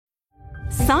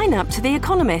Sign up to The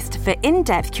Economist for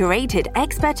in-depth curated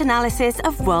expert analysis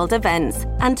of world events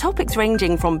and topics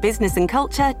ranging from business and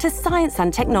culture to science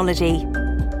and technology.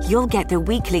 You'll get the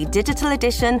weekly digital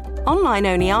edition,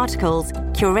 online-only articles,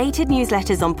 curated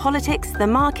newsletters on politics, the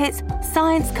markets,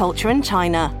 science, culture, and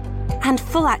China, and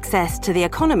full access to The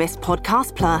Economist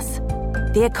Podcast Plus.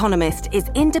 The Economist is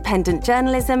independent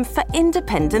journalism for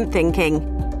independent thinking.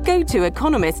 Go to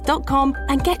economist.com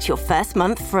and get your first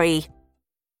month free.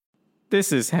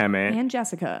 This is Heme. And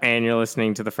Jessica. And you're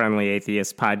listening to the Friendly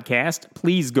Atheist Podcast.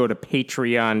 Please go to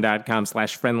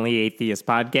patreon.com/Friendly Atheist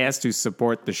Podcast to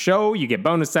support the show. You get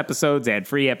bonus episodes,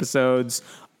 ad-free episodes,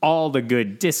 all the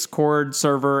good Discord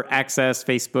server access,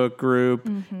 Facebook group,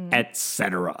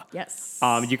 etc. Yes.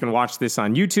 You can watch this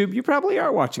on YouTube. You probably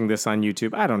are watching this on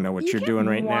YouTube. I don't know what you're doing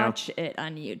right now. You can watch it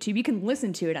on YouTube. You can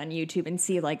listen to it on YouTube and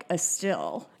see like a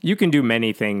still. You can do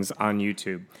many things on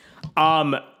YouTube.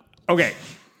 Okay.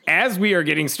 As we are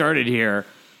getting started here,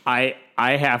 I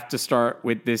have to start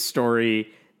with this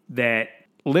story that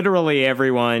literally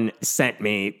everyone sent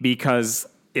me because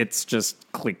it's just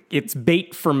it's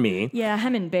bait for me. Yeah,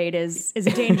 Hemen bait is a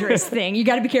dangerous thing. You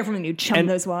got to be careful when you chum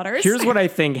those waters. Here's what I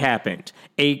think happened.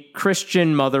 A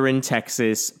Christian mother in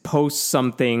Texas posts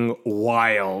something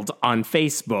wild on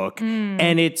Facebook,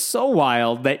 and it's so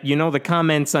wild that, the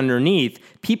comments underneath,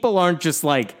 people aren't just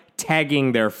like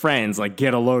tagging their friends, like,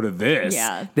 get a load of this.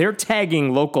 Yeah. They're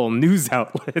tagging local news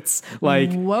outlets.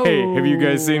 Like, whoa. Hey, have you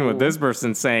guys seen what this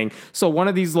person's saying? So one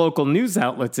of these local news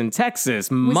outlets in Texas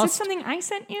Was this something I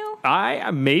sent you?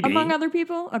 Maybe. Among other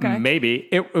people? Okay. Maybe.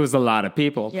 It was a lot of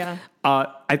people. Yeah.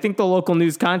 I think the local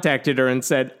news contacted her and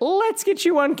said, let's get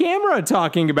you on camera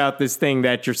talking about this thing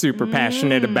that you're super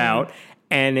passionate about.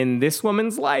 And in this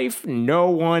woman's life, no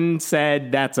one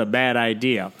said that's a bad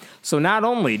idea. So not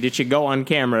only did she go on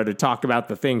camera to talk about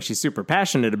the thing she's super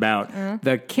passionate about,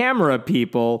 the camera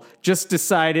people just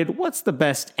decided, what's the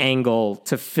best angle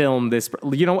to film this?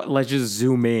 You know what? Let's just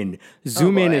zoom in.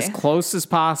 Zoom in as close as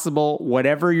possible.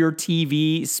 Whatever your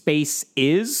TV space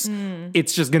is,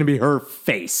 it's just going to be her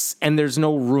face. And there's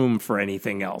no room for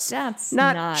anything else. That's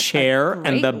not chair a great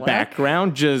and the look.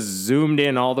 background, just zoomed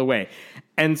in all the way.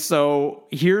 And so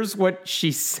here's what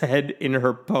she said in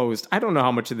her post. I don't know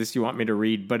how much of this you want me to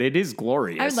read, but it is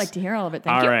glorious. I would like to hear all of it.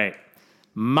 Thank you. All right.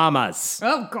 Mamas.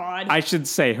 Oh, God. I should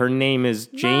say her name is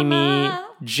Jamie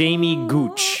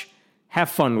Gooch.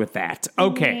 Have fun with that.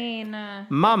 Okay.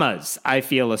 Mamas, I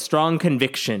feel a strong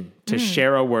conviction to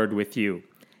share a word with you.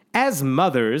 As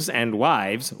mothers and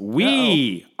wives,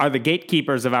 we are the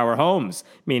gatekeepers of our homes,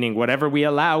 meaning whatever we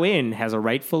allow in has a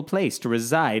rightful place to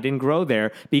reside and grow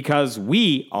there because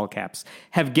we, all caps,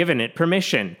 have given it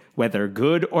permission, whether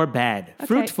good or bad,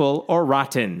 fruitful or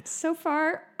rotten. So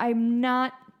far, I'm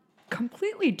not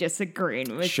completely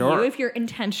disagreeing with you. If you're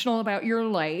intentional about your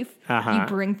life, you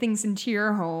bring things into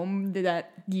your home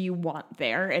that you want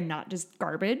there and not just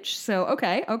garbage. So,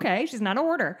 okay. She's not a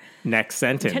hoarder. Next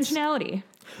sentence. Intentionality.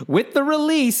 With the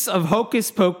release of Hocus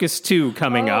Pocus 2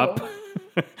 coming up,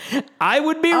 I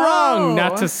would be wrong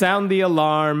not to sound the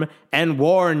alarm and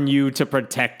warn you to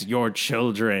protect your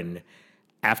children.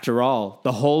 After all,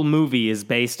 the whole movie is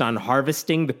based on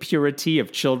harvesting the purity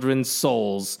of children's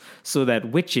souls so that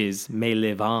witches may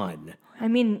live on. I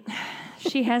mean,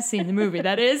 she has seen the movie.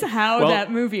 That is how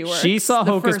that movie works. She saw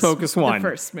Hocus Pocus 1. The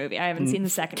first movie. I haven't seen the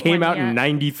second one Came out yet. in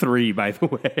 93, by the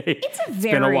way. It's a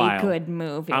very good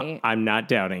movie. I'm not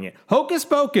doubting it. Hocus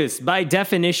Pocus, by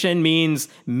definition, means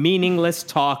meaningless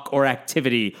talk or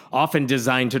activity, often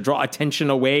designed to draw attention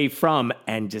away from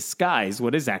and disguise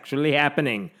what is actually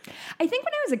happening. I think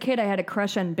when I was a kid, I had a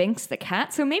crush on Binks the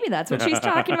cat, so maybe that's what she's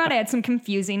talking about. I had some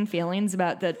confusing feelings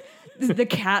about the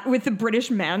cat with the British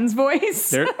man's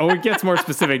voice. It gets more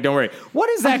specific, don't worry. What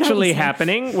is actually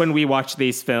happening when we watch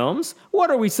these films? What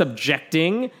are we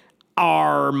subjecting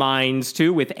our minds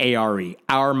to with ARE?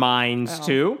 Our minds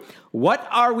to? What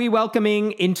are we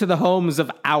welcoming into the homes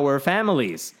of our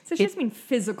families? So she doesn't mean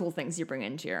physical things you bring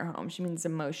into your home. She means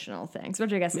emotional things,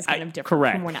 which I guess is kind of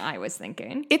different from when I was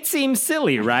thinking. It seems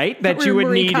silly, right? That you would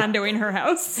need condoing her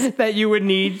house. That you would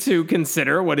need to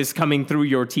consider what is coming through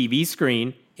your TV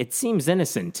screen. It seems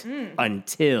innocent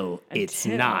until it's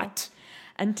not.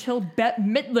 Until Bette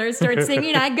Midler starts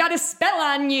singing, I got a spell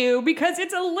on you, because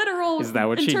it's a literal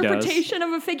interpretation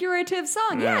of a figurative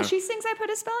song. Yeah, she sings I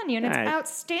put a spell on you, and it's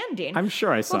outstanding. I'm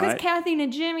sure I saw it. Because Kathy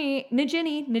Najimy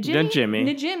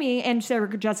and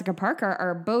Sarah Jessica Parker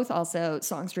are both also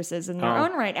songstresses in their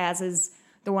own right, as is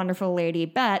the wonderful lady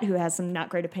Bette, who has some not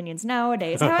great opinions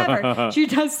nowadays. However, she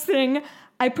does sing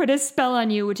I Put a Spell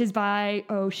on You, which is by,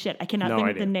 I cannot think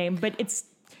of the name, but it's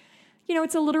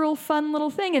it's a literal fun little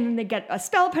thing. And then they get a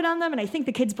spell put on them. And I think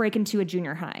the kids break into a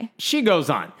junior high. She goes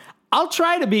on, I'll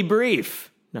try to be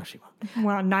brief. No, she won't.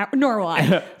 Well, nor will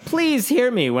I. Please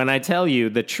hear me when I tell you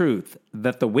the truth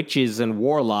that the witches and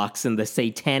warlocks in the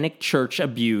satanic church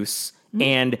abuse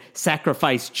and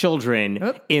sacrifice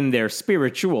children in their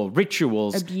spiritual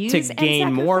rituals to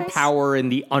gain more power in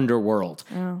the underworld.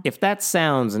 Oh. If that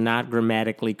sounds not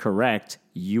grammatically correct,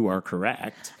 you are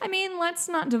correct. I mean, let's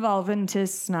not devolve into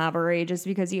snobbery. Just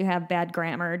because you have bad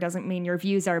grammar doesn't mean your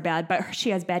views are bad, but she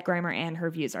has bad grammar and her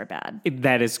views are bad.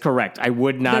 That is correct. I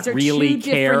would not really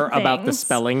care about the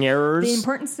spelling errors. The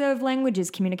importance of language is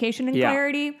communication and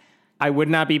clarity. I would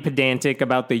not be pedantic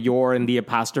about the your and the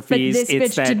apostrophes. But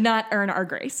this bitch did not earn our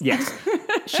grace. Yes.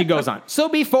 She goes on. So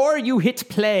before you hit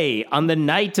play on the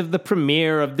night of the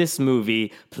premiere of this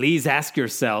movie, please ask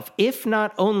yourself if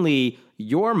not only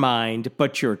your mind,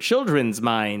 but your children's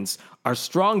minds are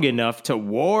strong enough to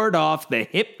ward off the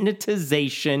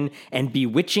hypnotization and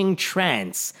bewitching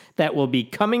trance that will be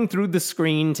coming through the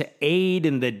screen to aid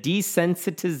in the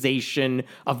desensitization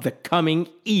of the coming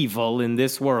evil in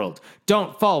this world.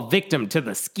 Don't fall victim to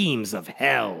the schemes of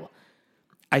hell.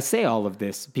 I say all of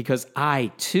this because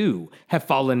I, too, have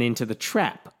fallen into the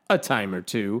trap a time or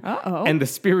two. Uh-oh. And the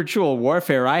spiritual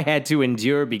warfare I had to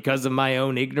endure because of my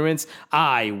own ignorance,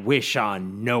 I wish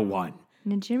on no one.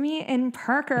 Najimy and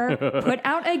Parker put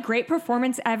out a great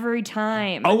performance every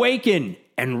time. Awaken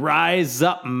and rise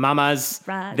up, mamas.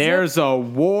 There's a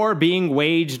war being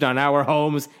waged on our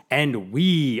homes, and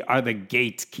we are the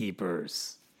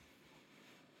gatekeepers.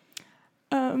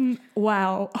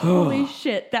 Wow. Holy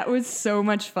shit. That was so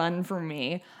much fun for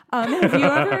me. Have you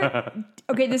ever...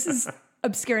 Okay, this is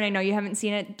obscure, and I know you haven't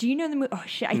seen it. Do you know the movie? Oh,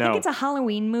 shit. I think it's a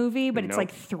Halloween movie, but it's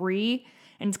like 3,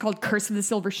 and it's called Curse of the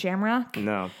Silver Shamrock.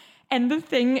 No. And the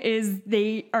thing is,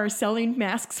 they are selling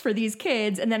masks for these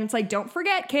kids, and then it's like, don't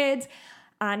forget, kids,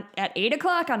 at 8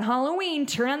 o'clock on Halloween,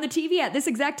 turn on the TV at this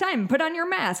exact time, put on your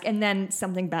mask, and then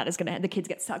something bad is going to happen. The kids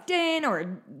get sucked in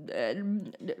or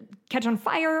catch on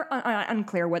fire.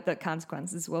 Unclear what the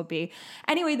consequences will be.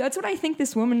 Anyway, that's what I think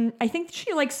this woman, I think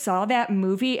she like saw that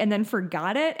movie and then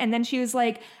forgot it. And then she was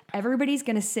like, everybody's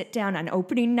going to sit down on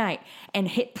opening night and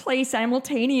hit play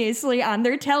simultaneously on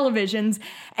their televisions.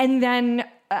 And then,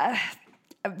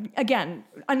 again,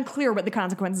 unclear what the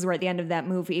consequences were at the end of that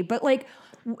movie. But like,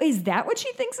 is that what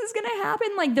she thinks is going to happen?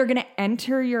 Like they're going to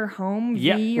enter your home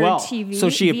via your TV? So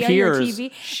she appears.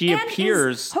 TV? She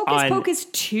appears. Is Hocus Pocus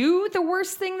 2 the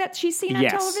worst thing that she's seen on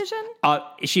television?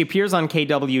 She appears on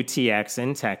KWTX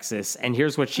in Texas, and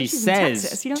here's what she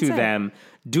says to them.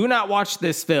 Do not watch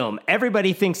this film.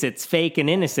 Everybody thinks it's fake and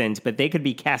innocent, but they could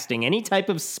be casting any type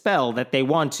of spell that they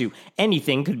want to.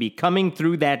 Anything could be coming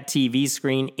through that TV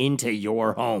screen into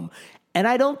your home. And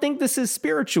I don't think this is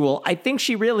spiritual. I think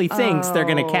she really thinks they're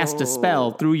going to cast a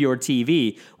spell through your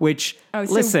TV, which,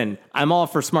 listen, I'm all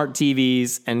for smart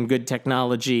TVs and good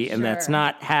technology, and that's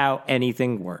not how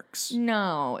anything works.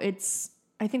 No,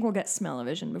 I think we'll get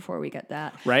smell-o-vision before we get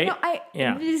that. Right?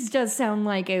 No, this does sound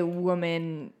like a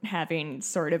woman having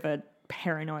sort of a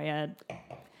paranoid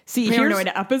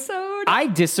episode. I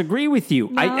disagree with you.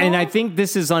 No? I think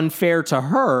this is unfair to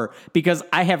her because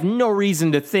I have no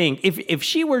reason to think if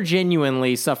she were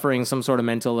genuinely suffering some sort of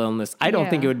mental illness, I don't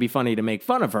think it would be funny to make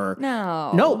fun of her.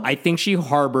 No, I think she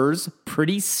harbors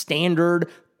pretty standard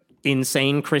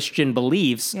insane Christian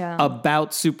beliefs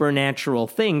about supernatural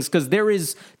things because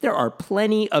there are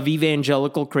plenty of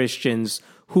evangelical Christians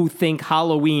who think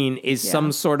Halloween is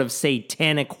some sort of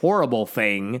satanic horrible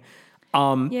thing.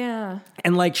 And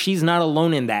like she's not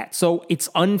alone in that. So it's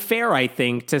unfair, I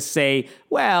think, to say,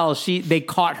 well, they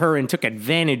caught her and took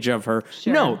advantage of her.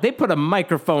 Sure. No, they put a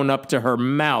microphone up to her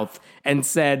mouth and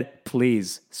said,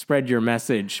 please spread your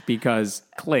message because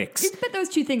clicks. But those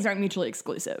two things aren't mutually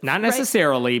exclusive. Not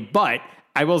necessarily, but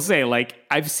I will say, like,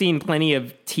 I've seen plenty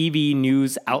of TV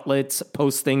news outlets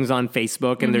post things on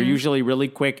Facebook, and they're usually really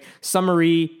quick.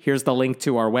 Summary, here's the link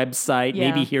to our website. Yeah.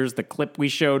 Maybe here's the clip we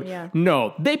showed. Yeah.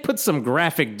 No, they put some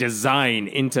graphic design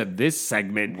into this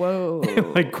segment. Whoa.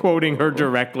 Like, quoting her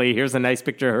directly. Here's a nice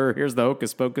picture of her. Here's the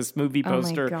Hocus Pocus movie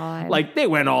poster. Oh, my God. Like, they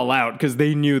went all out because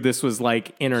they knew this was,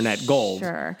 like, internet gold.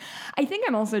 Sure. I think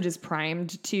I'm also just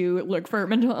primed to look for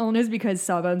mental illness because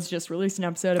Sawbones just released an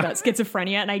episode about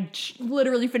schizophrenia, and I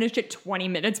literally finished it 20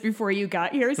 minutes before you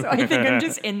got here, so I think I'm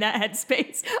just in that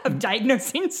headspace of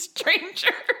diagnosing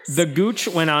strangers. The Gooch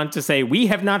went on to say, we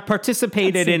have not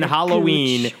participated in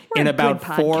Halloween in about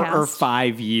 4 or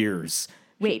 5 years.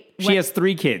 Wait. She has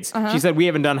 3 kids. She said, we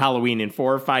haven't done Halloween in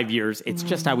 4 or 5 years. It's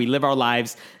just how we live our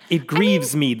lives. It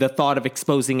grieves me, the thought of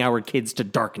exposing our kids to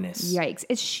darkness. Yikes.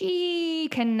 Is she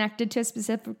connected to a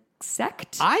specific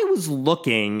sect? I was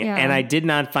looking and I did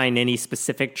not find any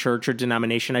specific church or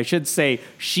denomination. I should say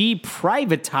she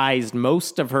privatized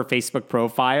most of her Facebook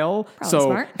profile. Probably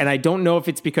smart. And I don't know if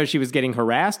it's because she was getting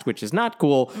harassed, which is not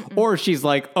cool, or she's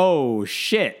like, oh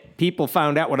shit, people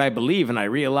found out what I believe and I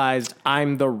realized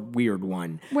I'm the weird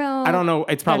one. Well, I don't know.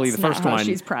 It's probably the first one.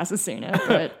 She's processing it,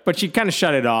 but but she kind of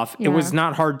shut it off. It was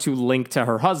not hard to link to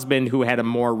her husband, who had a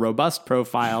more robust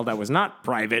profile that was not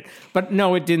private. But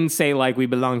no, it didn't say like, we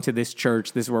belong to this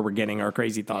church. This is where we're getting our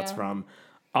crazy thoughts from.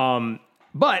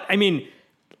 But I mean,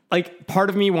 like, part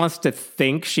of me wants to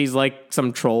think she's like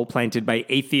some troll planted by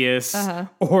atheists,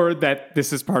 or that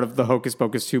this is part of the Hocus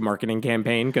Pocus 2 marketing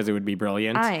campaign, because it would be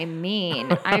brilliant. I mean,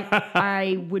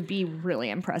 I would be really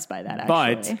impressed by that,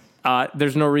 actually. But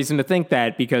there's no reason to think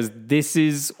that, because this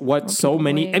is what so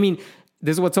many,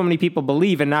 this is what so many people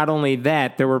believe. And not only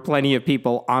that, there were plenty of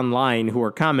people online who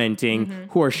are commenting,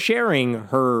 who are sharing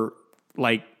her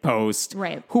post,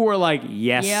 who were like,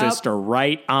 yes, sister,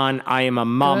 right on. I am a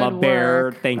mama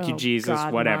bear. Thank you, Jesus,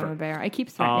 God, whatever. Mama bear. I keep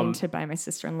threatening to buy my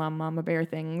sister-in-law mama bear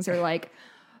things, or like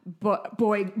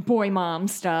boy mom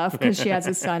stuff, because she has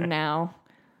a son now.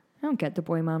 I don't get the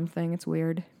boy mom thing. It's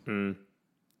weird.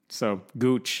 So,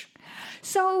 gooch.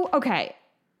 So, okay.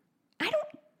 I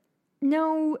don't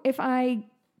know if I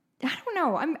don't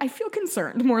know. I feel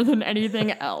concerned more than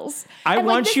anything else. I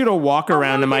want you to walk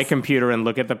around to my computer and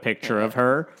look at the picture of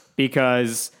her,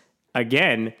 because,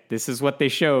 again, this is what they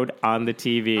showed on the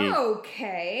TV.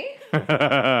 Okay.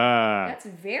 That's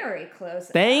very close.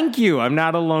 Thank you. I'm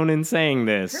not alone in saying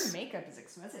this. Her makeup is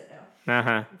exquisite,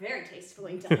 though. Very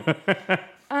tastefully done.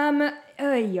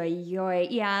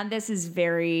 Yeah, this is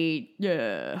very...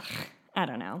 I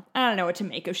don't know. I don't know what to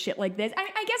make of shit like this.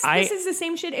 I guess this is the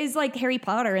same shit as like Harry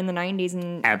Potter in the 90s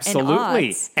and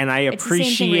absolutely. And I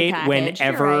appreciate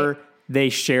whenever they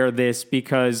share this,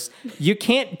 because you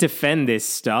can't defend this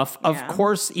stuff. Of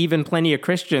course, even plenty of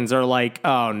Christians are like,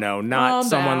 oh no, not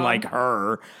someone like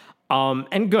her.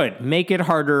 And good, make it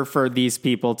harder for these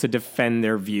people to defend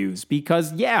their views,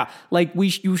 because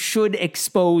you should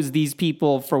expose these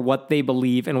people for what they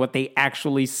believe and what they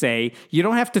actually say. You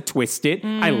don't have to twist it.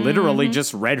 I literally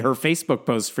just read her Facebook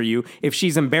post for you. If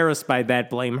she's embarrassed by that,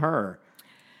 blame her.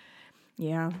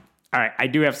 Yeah. All right, I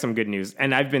do have some good news,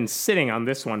 and I've been sitting on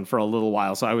this one for a little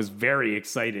while, so I was very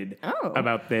excited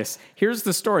about this. Here's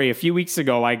the story. A few weeks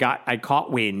ago, I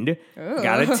caught wind,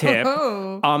 got a tip,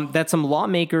 that some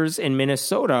lawmakers in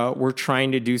Minnesota were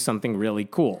trying to do something really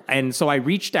cool. And so I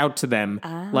reached out to them,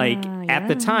 at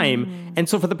the time. And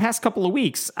so for the past couple of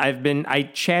weeks, I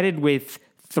chatted with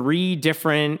 3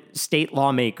 different state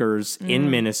lawmakers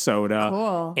in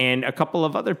Minnesota and a couple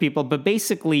of other people. But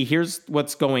basically, here's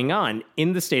what's going on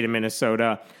in the state of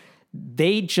Minnesota.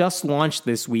 They just launched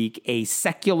this week a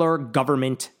secular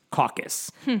government caucus.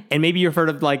 And maybe you've heard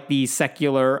of the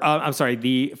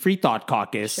the Free Thought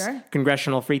Caucus,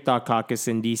 Congressional Free Thought Caucus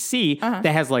in D.C. That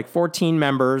has 14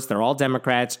 members. They're all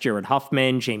Democrats. Jared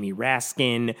Huffman, Jamie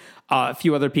Raskin, a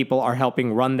few other people are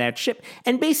helping run that ship.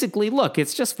 And basically, look,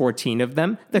 it's just 14 of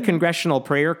them. The Congressional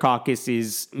Prayer Caucus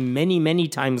is many, many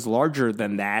times larger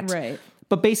than that. Right.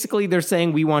 But basically, they're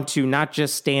saying we want to not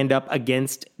just stand up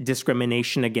against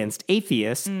discrimination against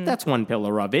atheists. That's one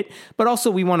pillar of it. But also,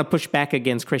 we want to push back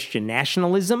against Christian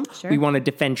nationalism. We want to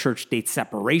defend church-state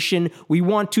separation. We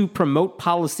want to promote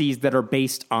policies that are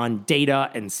based on data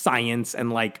and science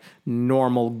and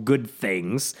normal good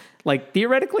things.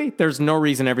 Theoretically, there's no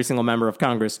reason every single member of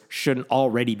Congress shouldn't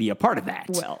already be a part of that.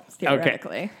 Well,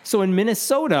 theoretically. Okay. So in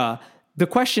Minnesota, the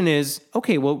question is,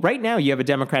 okay, well, right now you have a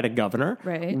Democratic governor.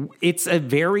 Right. It's a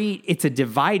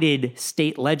divided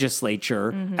state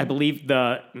legislature. I believe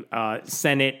the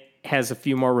Senate has a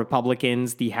few more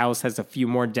Republicans. The House has a few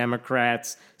more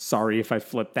Democrats. Sorry if I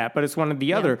flipped that, but it's one or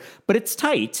the other. But it's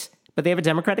tight, but they have a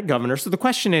Democratic governor. So the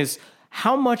question is,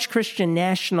 how much Christian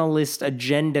nationalist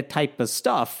agenda type of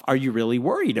stuff are you really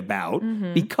worried about?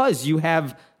 Because you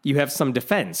have some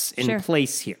defense in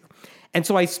place here. And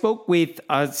so I spoke with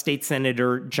State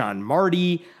Senator John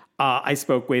Marty. I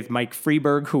spoke with Mike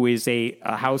Freeberg, who is a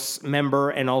House member,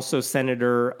 and also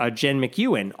Senator Jen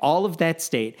McEwen, all of that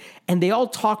state. And they all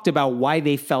talked about why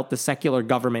they felt the secular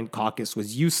government caucus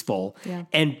was useful.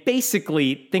 And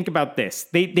basically, think about this.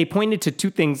 They pointed to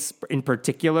 2 things in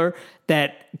particular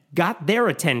that got their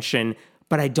attention,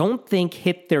 but I don't think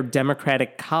hit their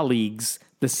Democratic colleagues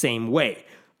the same way.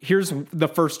 Here's the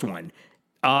first one.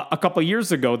 A couple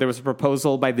years ago, there was a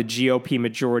proposal by the GOP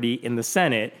majority in the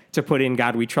Senate to put in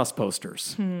God We Trust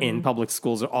posters in public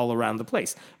schools all around the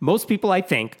place. Most people, I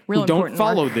think, who don't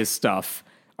follow this stuff,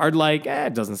 are like,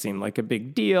 it doesn't seem like a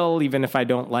big deal. Even if I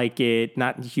don't like it,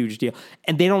 not a huge deal.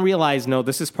 And they don't realize, no,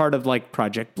 this is part of like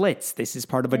Project Blitz. This is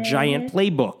part of a giant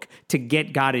playbook to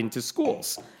get God into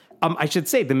schools. I should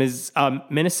say the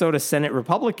Minnesota Senate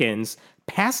Republicans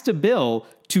passed a bill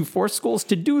to force schools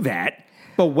to do that.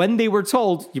 But when they were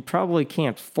told, you probably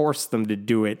can't force them to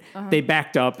do it, they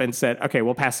backed up and said, okay,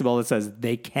 we'll pass a bill that says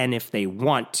they can if they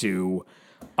want to.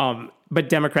 But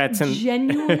Democrats and...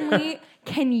 Genuinely,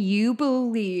 can you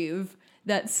believe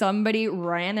that somebody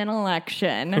ran an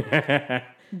election,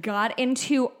 got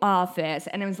into office,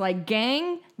 and it was like,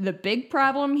 gang, the big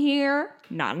problem here,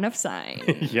 not enough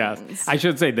signs. Yes. I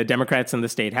should say the Democrats in the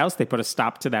state house, they put a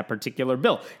stop to that particular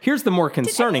bill. Here's the more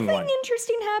concerning one. Did anything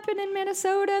interesting happen in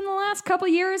Minnesota in the last couple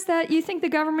of years that you think the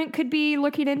government could be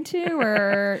looking into?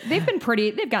 Or they've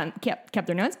kept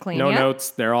their notes clean. No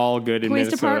notes. They're all good in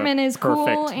Minnesota. Police department is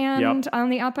perfect. Cool and on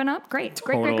the up and up. Great.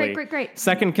 Totally. Great.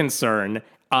 Second concern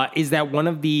is that one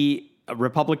of the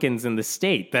Republicans in the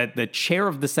state, that the chair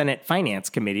of the Senate Finance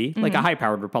Committee, like a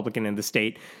high-powered Republican in the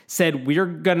state, said we're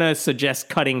going to suggest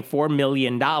cutting $4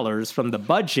 million from the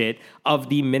budget of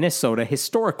the Minnesota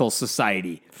Historical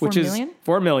Society, which is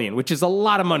 $4 million, which is a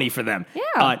lot of money for them.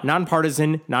 Yeah.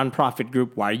 Nonpartisan, nonprofit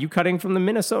group. Why are you cutting from the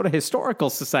Minnesota Historical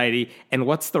Society? And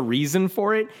what's the reason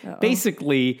for it?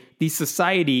 Basically, the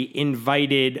society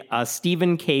invited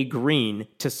Stephen K. Green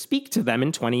to speak to them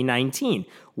in 2019.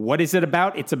 What is it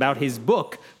about? It's about his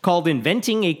book called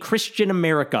Inventing a Christian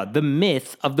America, The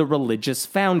Myth of the Religious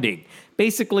Founding.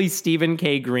 Basically, Stephen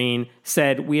K. Green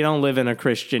said, we don't live in a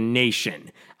Christian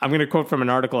nation. I'm going to quote from an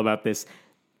article about this.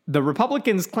 The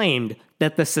Republicans claimed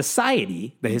that the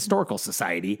society, the Historical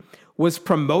Society, was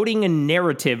promoting a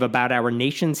narrative about our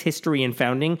nation's history and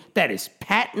founding that is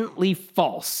patently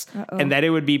false, and that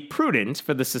it would be prudent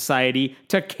for the society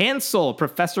to cancel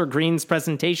Professor Green's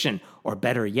presentation, or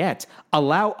better yet,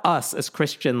 allow us as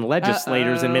Christian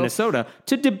legislators in Minnesota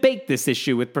to debate this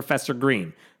issue with Professor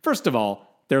Green. First of all,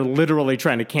 they're literally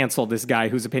trying to cancel this guy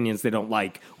whose opinions they don't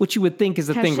like, which you would think is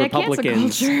a thing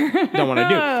Republicans don't want to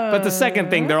do. But the second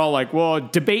thing, they're all like, well,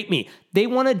 debate me. They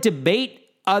want to debate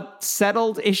a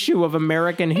settled issue of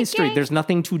American history. Gang, there's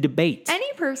nothing to debate.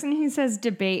 Any person who says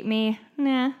debate me,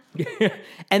 nah.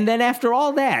 And then after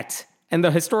all that, and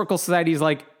the Historical Society is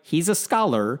like, he's a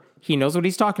scholar. He knows what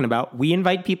he's talking about. We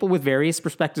invite people with various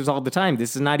perspectives all the time.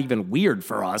 This is not even weird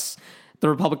for us. The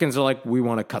Republicans are like, we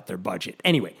want to cut their budget.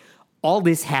 Anyway, all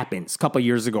this happens a couple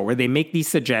years ago where they make these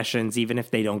suggestions even if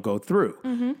they don't go through.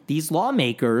 These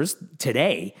lawmakers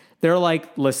today, they're like,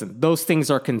 listen, those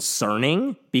things are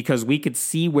concerning because we could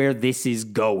see where this is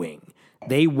going.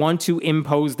 They want to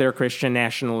impose their Christian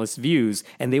nationalist views,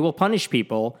 and they will punish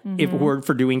people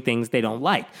for doing things they don't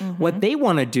like. What they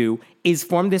want to do is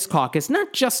form this caucus,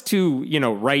 not just to,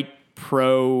 write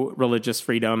pro-religious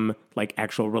freedom, like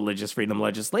actual religious freedom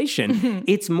legislation.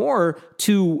 It's more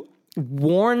to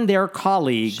warn their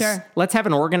colleagues, let's have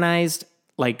an organized,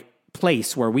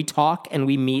 place where we talk and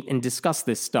we meet and discuss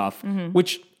this stuff,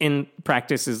 which in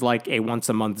practice is like a once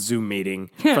a month Zoom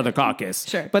meeting for the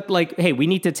caucus. But hey, we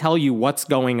need to tell you what's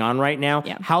going on right now,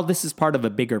 how this is part of a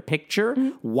bigger picture,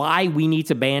 why we need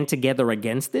to band together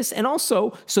against this, and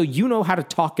also so you know how to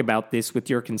talk about this with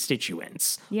your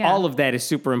constituents. All of that is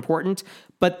super important,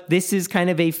 but this is kind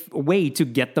of a way to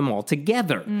get them all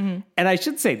together. And I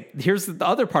should say, here's the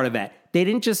other part of that. They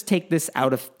didn't just take this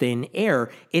out of thin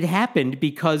air. It happened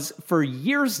because for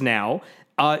years now,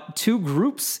 two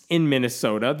groups in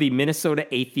Minnesota, the Minnesota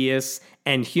Atheists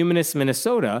and Humanist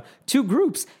Minnesota, two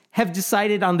groups have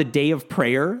decided on the day of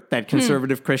prayer that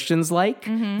conservative Christians like,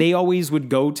 they always would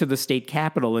go to the state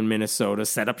capitol in Minnesota,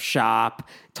 set up shop,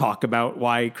 talk about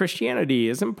why Christianity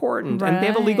is important. And they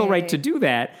have a legal right to do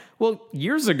that. Well,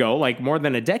 years ago, more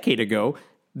than a decade ago,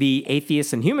 the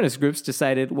atheist and humanist groups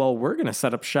decided, well, we're going to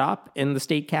set up shop in the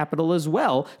state capitol as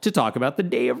well to talk about the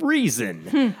Day of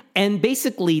Reason. And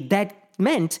basically that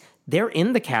meant they're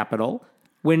in the capitol.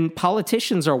 When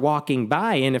politicians are walking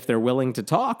by, and if they're willing to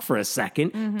talk for a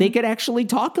second, they could actually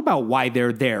talk about why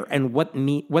they're there and what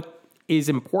is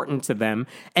important to them.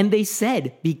 And they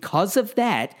said because of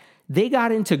that, they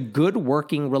got into good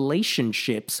working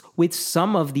relationships with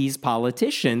some of these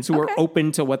politicians who were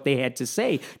open to what they had to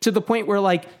say, to the point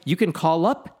where, you can call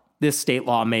up this state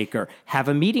lawmaker, have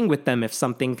a meeting with them if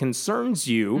something concerns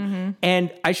you.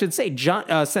 And I should say,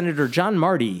 Senator John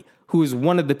Marty, who is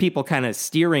one of the people kind of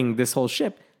steering this whole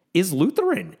ship, is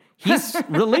Lutheran. He's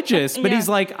religious, but he's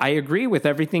like, I agree with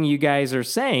everything you guys are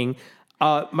saying.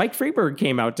 Mike Freeberg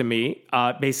came out to me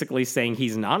basically saying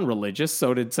he's non-religious.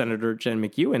 So did Senator Jen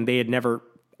McHugh, and they had never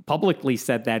publicly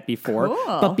said that before. Cool.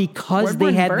 But because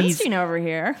they had Bernstein over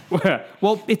here.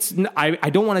 Well, I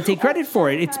don't want to take credit for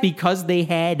it. It's because they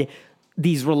had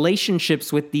these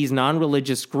relationships with these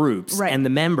non-religious groups and the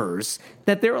members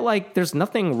that they were like, there's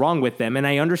nothing wrong with them. And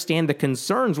I understand the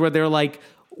concerns where they're like,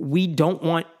 we don't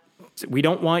want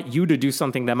you to do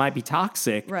something that might be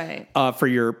toxic for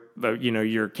your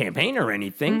your campaign or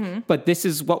anything. But this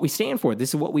is what we stand for. This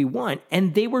is what we want.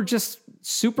 And they were just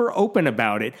super open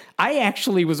about it. I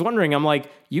actually was wondering, I'm like,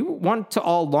 you want to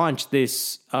all launch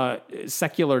this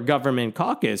secular government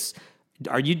caucus.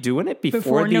 Are you doing it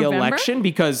before the November? election?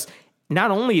 Because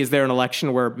not only is there an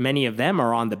election where many of them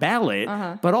are on the ballot,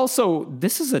 but also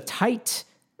this is a tight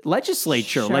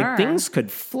legislature. Like things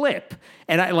could flip.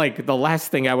 And the last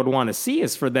thing I would want to see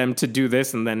is for them to do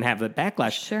this and then have the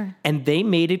backlash. Sure. And they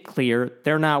made it clear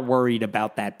they're not worried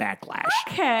about that backlash.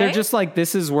 Okay. They're just like,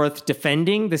 this is worth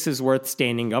defending. This is worth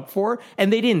standing up for.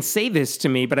 And they didn't say this to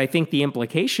me, but I think the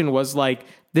implication was like,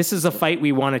 this is a fight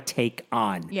we want to take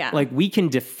on. Yeah. Like, we can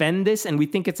defend this, and we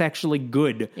think it's actually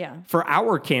good for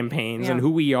our campaigns and who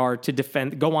we are to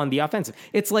defend, go on the offensive.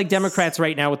 It's like Democrats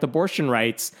right now with abortion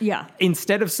rights. Yeah.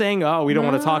 Instead of saying, oh, we don't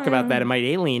want to talk about that, it might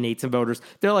alienate some voters,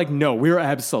 they're like, no, we're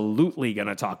absolutely going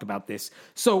to talk about this.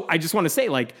 So I just want to say,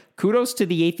 like, kudos to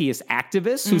the atheist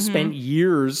activists who spent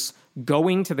years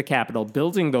going to the Capitol,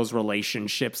 building those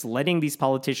relationships, letting these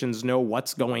politicians know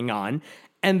what's going on.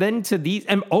 And then to these,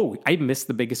 and I missed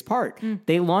the biggest part.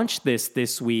 They launched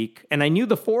this week, and I knew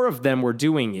the 4 of them were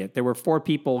doing it. There were 4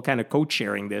 people kind of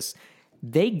co-chairing this.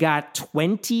 They got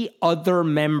 20 other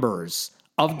members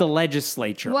of the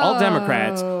legislature, all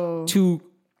Democrats, to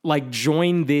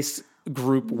join this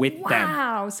group with them.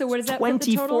 Wow. So what does that put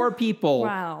the 24 total? people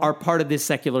are part of this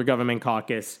secular government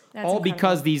caucus, That's all incredible.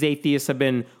 because these atheists have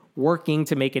been working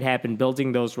to make it happen,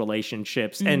 building those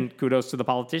relationships, and kudos to the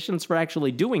politicians for actually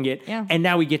doing it. Yeah. And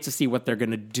now we get to see what they're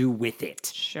going to do with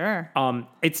it. Sure.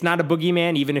 It's not a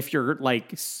boogeyman, even if you're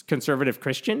conservative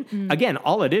Christian. Again,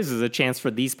 all it is a chance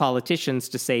for these politicians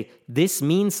to say, this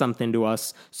means something to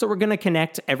us. So we're going to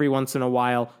connect every once in a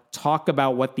while, talk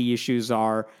about what the issues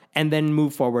are, and then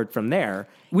move forward from there,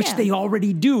 which they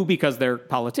already do because they're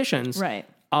politicians. Right.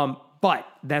 But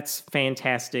that's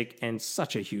fantastic and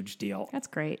such a huge deal. That's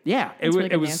great. Yeah, That's really it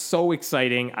good was news. so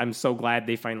exciting. I'm so glad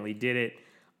they finally did it.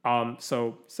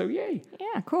 So yay.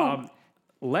 Yeah, cool.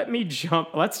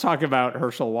 Let's talk about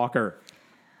Herschel Walker.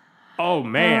 Oh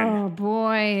man. Oh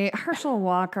boy, Herschel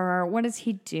Walker, what is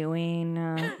he doing?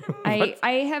 I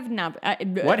have not.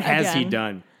 What has he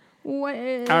done? What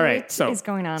All right, so is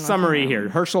going on? Summary with him? here.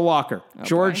 Herschel Walker,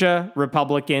 Georgia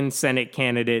Republican Senate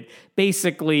candidate.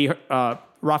 Basically,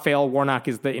 Raphael Warnock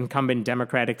is the incumbent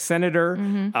Democratic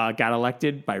senator, got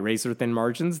elected by razor-thin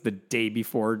margins the day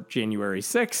before January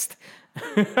 6th.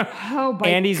 Oh, my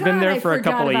and he's been God, there I for a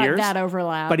couple of forgot years. about that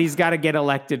overlap. But he's got to get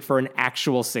elected for an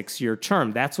actual 6-year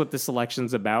term. That's what this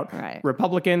election's about. Right.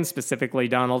 Republicans, specifically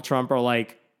Donald Trump, are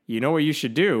like, you know what you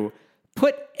should do?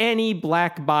 Put any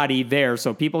black body there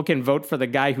so people can vote for the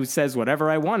guy who says whatever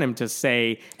I want him to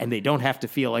say, and they don't have to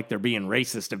feel like they're being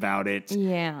racist about it.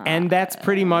 Yeah. And that's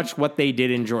pretty much what they did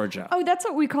in Georgia. Oh, that's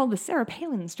what we call the Sarah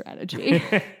Palin strategy.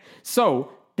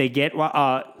 So they get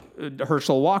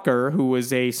Herschel Walker, who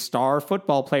was a star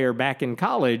football player back in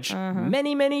college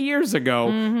many, many years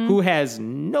ago, who has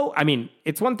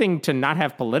it's one thing to not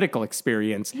have political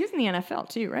experience. He was in the NFL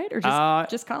too, right? Or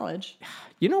just college?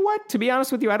 You know what? To be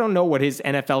honest with you, I don't know what his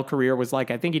NFL career was like.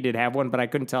 I think he did have one, but I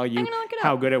couldn't tell you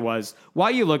how good it was.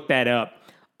 While you look that up,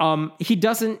 he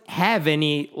doesn't have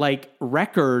any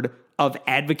record of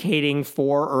advocating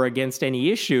for or against any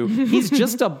issue. He's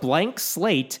just a blank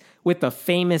slate with a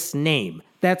famous name.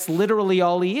 That's literally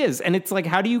all he is. And it's like,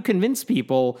 how do you convince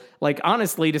people,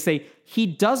 honestly, to say he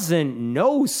doesn't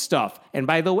know stuff? And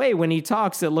by the way, when he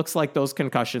talks, it looks like those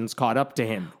concussions caught up to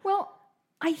him. Well,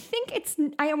 I think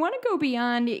I want to go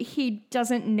beyond he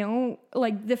doesn't know,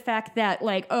 the fact that,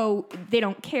 they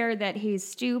don't care that he's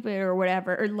stupid or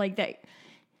whatever, or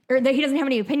that he doesn't have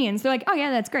any opinions. They're like, oh, yeah,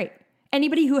 that's great.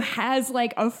 Anybody who has,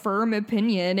 a firm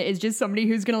opinion is just somebody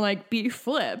who's going to, be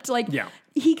flipped.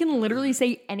 He can literally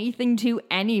say anything to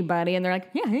anybody, and they're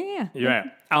like, yeah.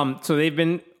 So they've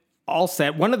been all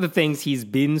set. One of the things he's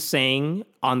been saying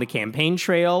on the campaign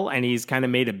trail, and he's kind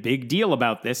of made a big deal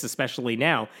about this, especially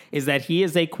now, is that he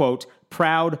is a, quote,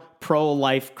 proud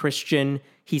pro-life Christian.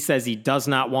 He says he does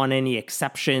not want any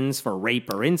exceptions for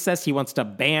rape or incest. He wants to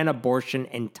ban abortion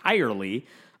entirely.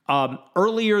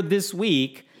 Earlier this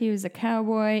week... He was a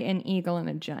cowboy, an eagle, and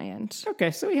a giant.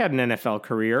 Okay, so he had an NFL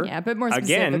career. Yeah, but more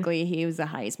specifically, he was a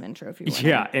Heisman Trophy winner.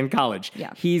 Yeah, in college.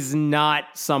 Yeah. He's not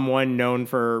someone known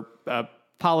for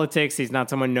politics. He's not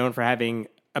someone known for having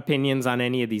opinions on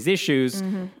any of these issues.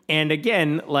 Mm-hmm. And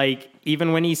again, like,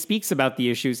 even when he speaks about the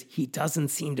issues, he doesn't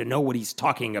seem to know what he's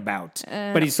talking about.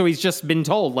 But he's just been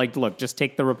told, like, look, just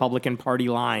take the Republican Party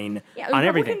line on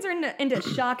everything. Republicans are into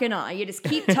shock and awe. You just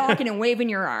keep talking and waving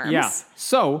your arms. Yeah.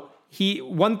 So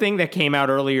one thing that came out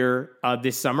earlier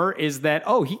this summer is that,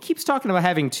 he keeps talking about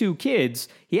having 2 kids.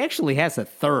 He actually has a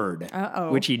third,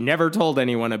 which he never told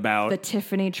anyone about. The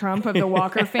Tiffany Trump of the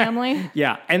Walker family.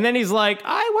 Yeah. And then he's like,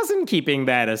 I wasn't keeping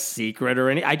that a secret or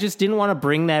I just didn't want to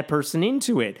bring that person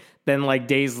into it. Then like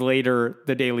days later,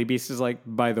 the Daily Beast is like,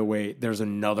 by the way, there's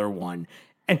another one.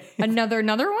 And another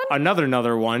one?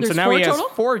 Another one. There's so now he has total?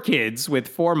 4 kids with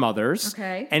 4 mothers.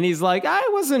 Okay. And he's like, I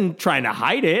wasn't trying to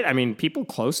hide it. I mean, people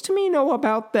close to me know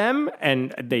about them,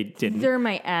 and they didn't. They're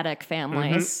my attic family.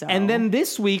 Mm-hmm. So. And then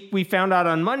this week, we found out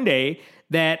on Monday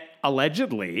that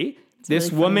allegedly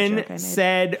this woman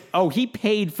said, he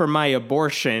paid for my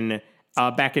abortion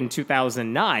back in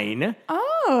 2009.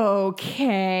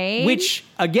 Okay. Which,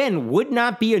 again, would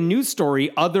not be a news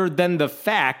story other than the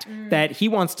fact that he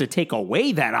wants to take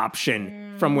away that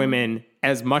option from women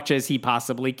as much as he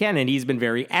possibly can. And he's been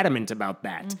very adamant about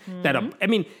that.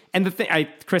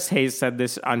 Mm-hmm. Chris Hayes said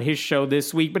this on his show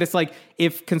this week, but it's like,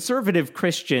 if conservative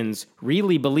Christians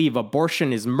really believe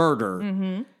abortion is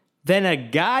murder, then a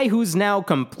guy who's now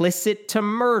complicit to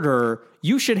murder,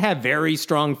 you should have very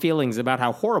strong feelings about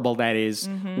how horrible that is.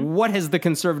 Mm-hmm. What has the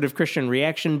conservative Christian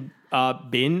reaction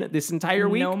been this entire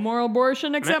week? No moral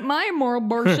abortion except my moral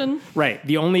abortion. Right.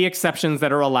 The only exceptions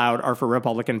that are allowed are for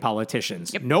Republican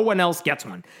politicians. Yep. No one else gets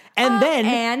one.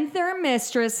 And their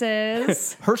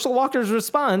mistresses. Herschel Walker's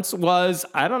response was,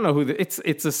 I don't know who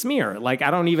it's a smear. Like, I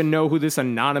don't even know who this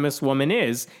anonymous woman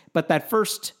is. But that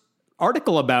first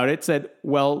article about it said,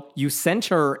 well, you sent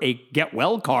her a get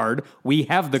well card. We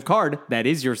have the card. That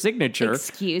is your signature.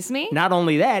 Excuse me? Not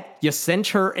only that, you sent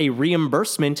her a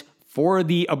reimbursement for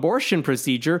the abortion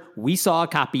procedure. We saw a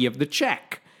copy of the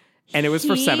check, and it was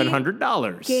for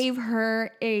 $700. Gave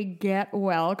her a get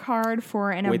well card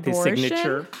for an with abortion? With his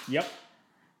signature. Yep.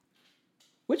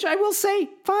 Which I will say,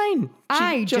 fine.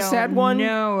 I just had one.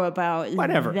 Know about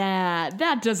whatever.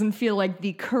 That doesn't feel like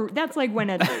that's like when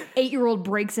an 8-year-old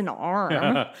breaks an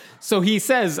arm. So he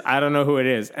says, I don't know who it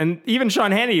is. And even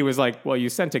Sean Hannity was like, well, you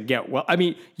sent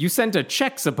you sent a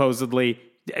check supposedly.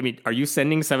 Are you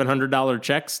sending $700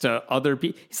 checks to other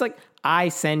people? He's like, I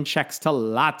send checks to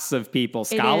lots of people.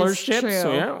 Scholarships,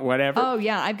 whatever. Oh,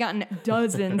 yeah. I've gotten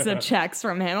dozens of checks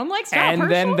from him. I'm like, stop, and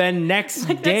Herschel? then the next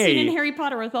like day. That scene in Harry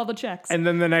Potter with all the checks. And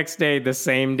then the next day, the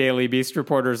same Daily Beast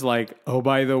reporter's like, oh,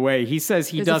 by the way, he says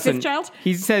he doesn't. A fifth child?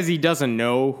 He says he doesn't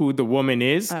know who the woman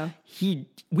is. Oh.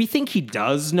 We think he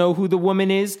does know who the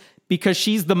woman is because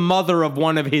she's the mother of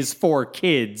one of his 4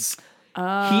 kids. He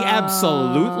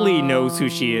absolutely knows who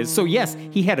she is. So yes,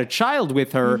 he had a child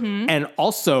with her, and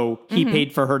also he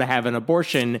paid for her to have an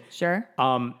abortion. Sure.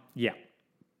 Yeah.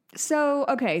 So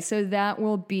that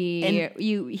will be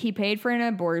he paid for an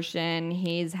abortion.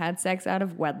 He's had sex out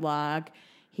of wedlock.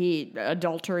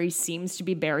 Adultery seems to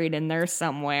be buried in there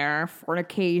somewhere.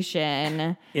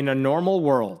 Fornication. In a normal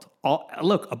world,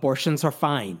 abortions are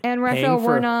fine. And Raphael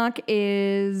Warnock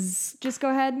is... Just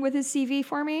go ahead with his CV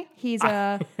for me. He's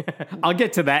a... I'll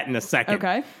get to that in a second.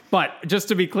 Okay. But just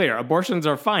to be clear, abortions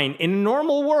are fine. In a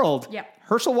normal world,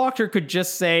 Herschel Walker could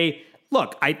just say,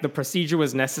 look, the procedure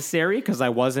was necessary because I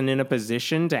wasn't in a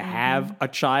position to have a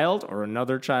child or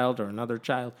another child or another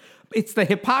child. It's the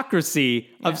hypocrisy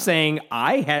of saying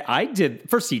I did.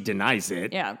 First, he denies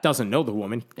it. Yeah. Doesn't know the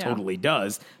woman. Totally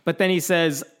does. But then he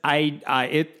says, I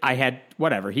had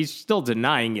whatever. He's still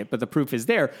denying it, but the proof is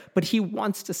there. But he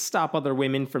wants to stop other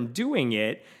women from doing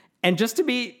it. And just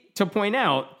to point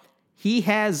out, he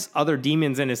has other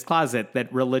demons in his closet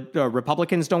that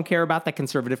Republicans don't care about, that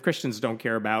conservative Christians don't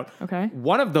care about. Okay.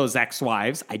 One of those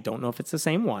ex-wives, I don't know if it's the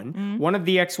same one, one of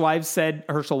the ex-wives said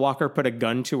Herschel Walker put a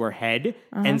gun to her head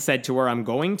and said to her, I'm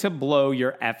going to blow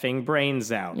your effing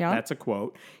brains out. Yep. That's a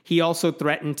quote. He also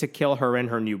threatened to kill her and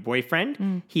her new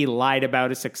boyfriend. He lied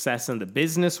about his success in the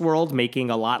business world,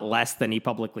 making a lot less than he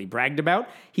publicly bragged about.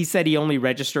 He said he only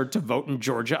registered to vote in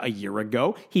Georgia a year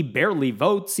ago. He barely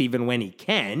votes even when he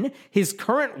can. His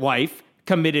current wife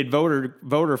committed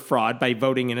voter fraud by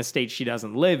voting in a state she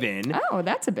doesn't live in. Oh,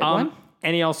 that's a big one.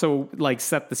 And he also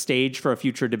set the stage for a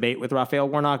future debate with Raphael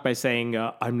Warnock by saying,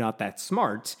 I'm not that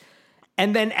smart.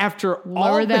 And then after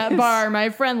lower that bar, my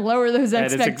friend, lower those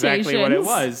expectations. That is exactly what it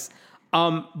was.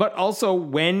 But also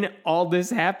when all this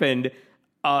happened,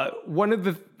 one of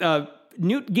the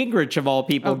Newt Gingrich of all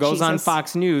people goes on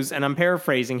Fox News, and I'm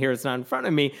paraphrasing here, it's not in front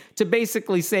of me, to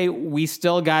basically say we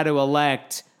still got to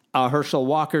elect Herschel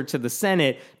Walker to the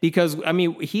Senate because, I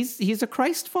mean, he's a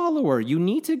Christ follower. You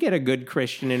need to get a good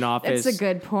Christian in office. That's a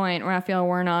good point. Raphael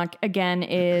Warnock, again,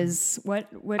 is what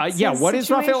is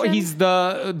Raphael? He's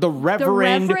the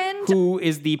reverend who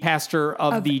is the pastor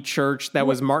of the church that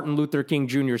was Martin Luther King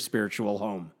Jr.'s spiritual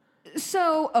home.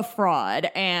 So a fraud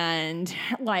and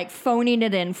like phoning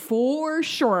it in for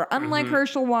sure. Unlike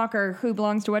Herschel Walker, who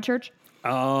belongs to what church?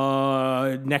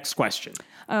 Next question.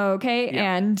 Okay,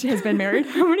 yeah. And has been married.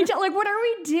 How many times? Like, what are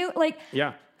we doing? Like,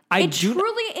 yeah. I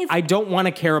don't want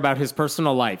to care about his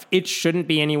personal life. It shouldn't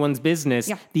be anyone's business.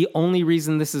 Yeah. The only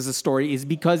reason this is a story is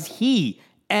because he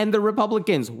and the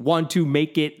Republicans want to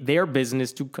make it their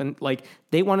business to,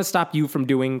 they want to stop you from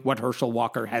doing what Herschel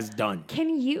Walker has done.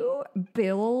 Can you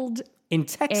build in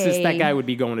Texas, that guy would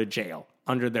be going to jail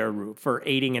under their roof for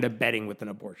aiding and abetting with an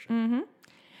abortion. Mm-hmm.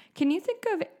 Can you think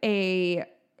of a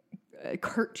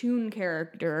cartoon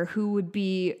character who would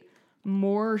be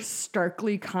more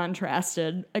starkly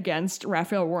contrasted against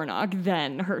Raphael Warnock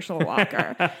than Herschel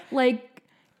Walker?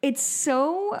 It's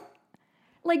so...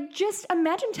 just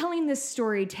imagine telling this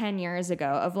story 10 years ago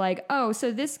of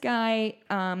so this guy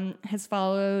has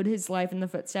followed his life in the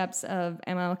footsteps of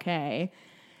MLK.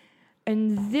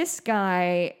 And this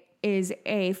guy is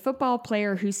a football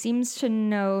player who seems to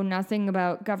know nothing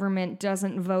about government,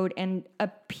 doesn't vote, and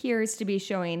appears to be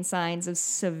showing signs of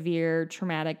severe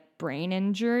traumatic brain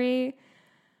injury.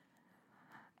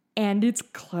 And it's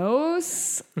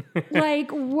close.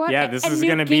 What? Yeah, this is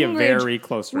going to be a very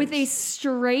close race. With a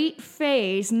straight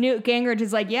face, Newt Gingrich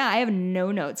is I have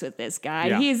no notes with this guy.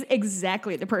 Yeah. He is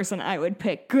exactly the person I would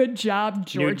pick. Good job,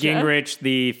 Georgia. Newt Gingrich,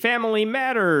 the Family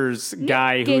Matters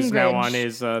guy who's now on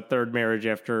his third marriage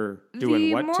after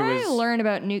doing what to his... The more I learn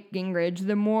about Newt Gingrich,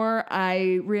 the more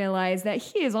I realize that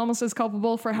he is almost as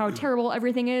culpable for how terrible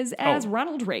everything is as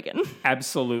Ronald Reagan.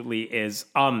 Absolutely is.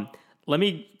 Let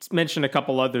me mention a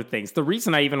couple other things. The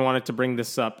reason I even wanted to bring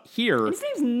this up here... His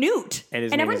name's Newt.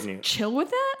 And everyone's chill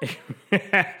with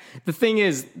that? The thing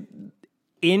is,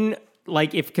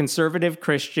 if conservative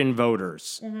Christian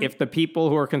voters, if the people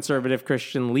who are conservative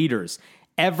Christian leaders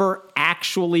ever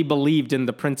actually believed in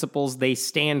the principles they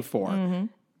stand for,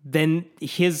 then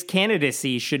his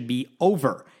candidacy should be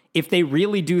over. If they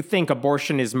really do think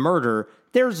abortion is murder,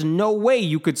 there's no way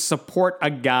you could support a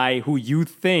guy who you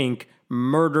think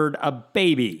murdered a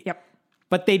baby. Yep.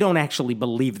 But they don't actually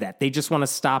believe that. They just want to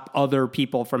stop other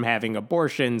people from having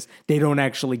abortions. They don't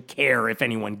actually care if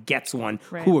anyone gets one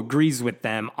who agrees with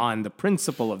them on the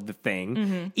principle of the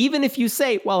thing. Even if you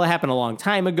say, well, it happened a long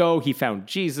time ago, he found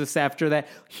Jesus after that.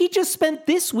 He just spent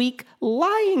this week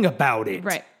lying about it.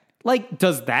 Right.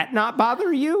 Does that not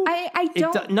bother you? I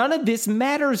don't. None of this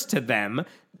matters to them.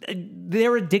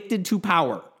 They're addicted to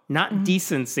power, not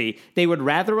decency. They would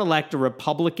rather elect a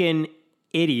Republican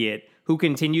idiot who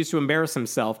continues to embarrass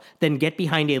himself than get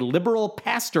behind a liberal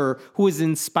pastor who is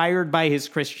inspired by his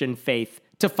Christian faith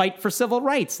to fight for civil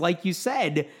rights. Like you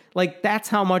said, that's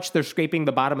how much they're scraping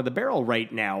the bottom of the barrel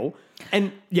right now.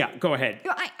 And yeah, go ahead.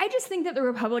 I just think that the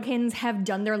Republicans have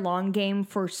done their long game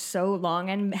for so long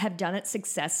and have done it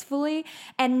successfully.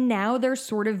 And now they're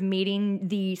sort of meeting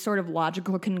the sort of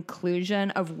logical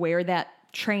conclusion of where that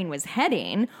train was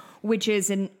heading, which is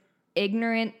an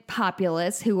ignorant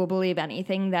populace who will believe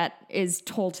anything that is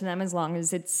told to them as long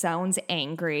as it sounds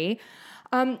angry.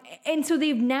 And so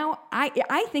they've now,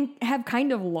 I think, have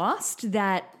kind of lost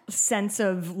that sense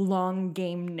of long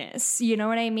gameness. You know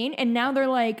what I mean? And now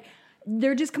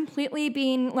they're just completely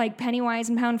being penny wise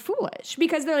and pound foolish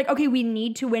because they're okay, we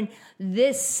need to win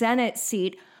this Senate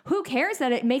seat. Who cares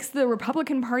that it makes the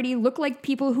Republican Party look like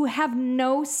people who have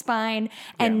no spine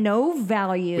and no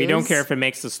values? We don't care if it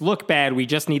makes us look bad. We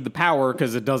just need the power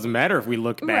because it doesn't matter if we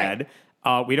look bad.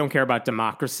 We don't care about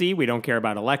democracy. We don't care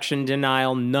about election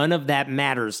denial. None of that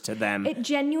matters to them. It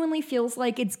genuinely feels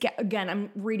like again,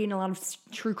 I'm reading a lot of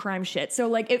true crime shit.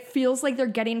 So it feels like they're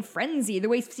getting frenzy. The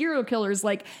way serial killers,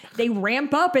 they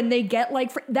ramp up and they get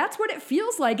that's what it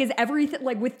feels like is everything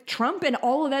with Trump and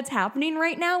all of that's happening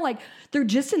right now. They're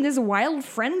just in this wild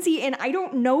frenzy and I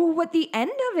don't know what the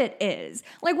end of it is.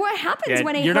 What happens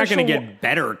when you're not going to get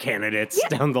better candidates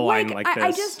down the line like this.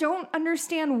 I just don't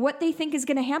understand what they think is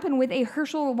going to happen with a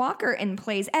Herschel Walker in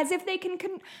place, as if they can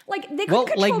they couldn't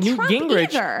control Newt Trump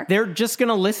Gingrich, either. They're just going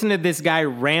to listen to this guy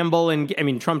ramble, and I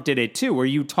mean Trump did it too, where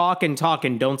you talk and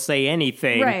don't say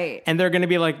anything, right? And they're going to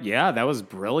be like, "Yeah, that was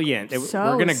brilliant. We're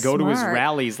going to go to his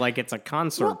rallies like it's a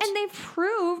concert." Well, and they've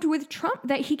proved with Trump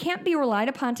that he can't be relied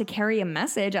upon to carry a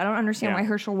message. I don't understand why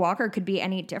Herschel Walker could be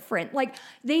any different.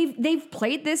 They've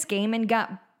played this game and got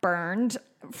burned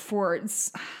for...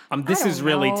 This is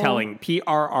really telling.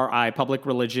 PRRI, Public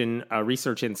Religion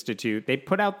Research Institute, they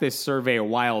put out this survey a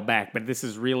while back, but this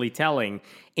is really telling.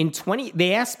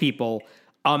 They asked people,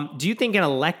 do you think an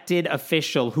elected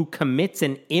official who commits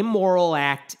an immoral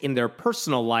act in their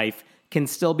personal life can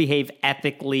still behave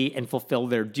ethically and fulfill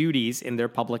their duties in their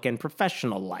public and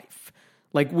professional life?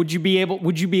 Like, would you be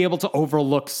able to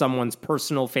overlook someone's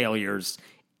personal failures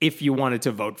if you wanted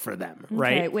to vote for them,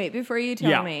 right? Okay, wait, before you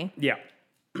tell me. Yeah.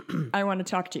 I want to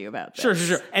talk to you about this.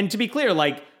 Sure. And to be clear,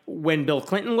 like, when Bill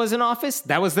Clinton was in office,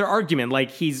 that was their argument. Like,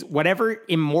 whatever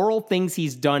immoral things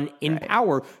he's done in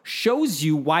power shows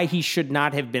you why he should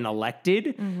not have been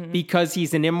elected, because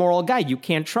he's an immoral guy. You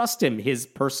can't trust him. His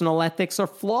personal ethics are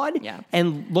flawed. Yeah.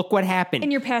 And look what happened.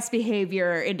 And your past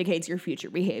behavior indicates your future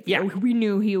behavior. Yeah. We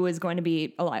knew he was going to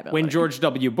be a liability. When George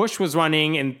W. Bush was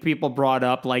running and people brought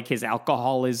up, like, his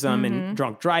alcoholism and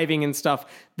drunk driving and stuff,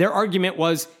 their argument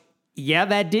was, yeah,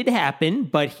 that did happen,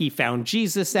 but he found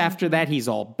Jesus after that. He's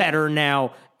all better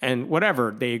now, and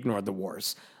whatever. They ignored the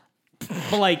wars.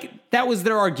 But, like, that was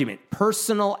their argument.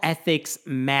 Personal ethics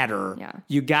matter. Yeah.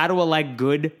 You got to elect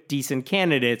good, decent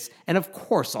candidates. And, of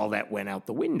course, all that went out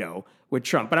the window with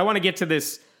Trump. But I want to get to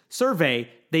this survey.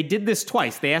 They did this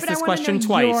twice. They asked this question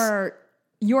twice.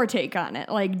 Your take on it.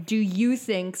 Like, do you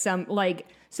think so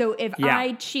if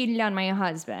I cheated on my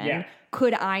husband...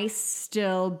 could I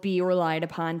still be relied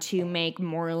upon to make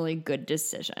morally good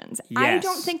decisions? Yes. I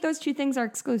don't think those two things are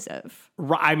exclusive.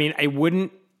 I mean, I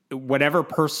wouldn't, whatever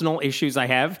personal issues I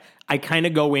have, I kind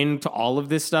of go into all of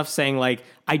this stuff saying, like,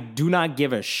 I do not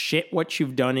give a shit what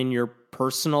you've done in your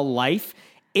personal life.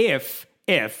 If,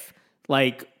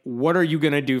 like, what are you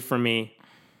going to do for me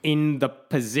in the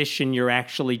position you're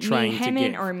actually trying to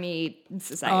get? Or me,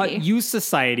 society? You,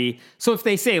 society. So if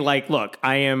they say, like, look,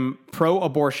 I am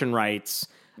pro-abortion rights,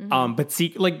 but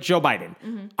see, like Joe Biden,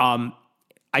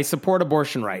 I support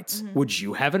abortion rights. Would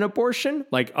you have an abortion?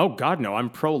 Like, oh God, no, I'm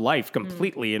pro-life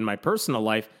completely in my personal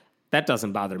life. That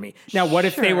doesn't bother me. Now, what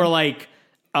if they were like,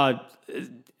 the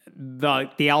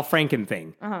Al Franken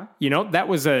thing? You know, that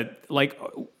was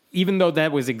even though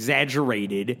that was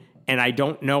exaggerated, and I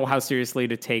don't know how seriously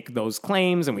to take those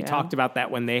claims, and we talked about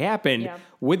that when they happened. Yeah.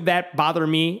 Would that bother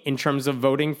me in terms of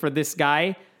voting for this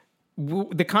guy?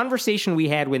 The conversation we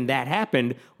had when that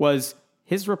happened was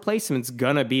his replacement's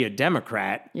gonna be a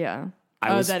Democrat. Yeah.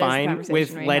 I was fine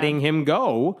with letting him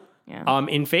go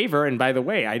in favor. And by the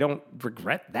way, I don't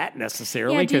regret that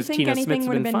necessarily because Tina Smith's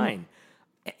been fine.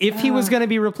 If he was going to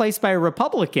be replaced by a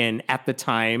Republican at the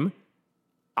time,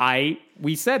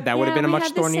 we said that would have been a much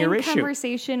thornier issue. We had the same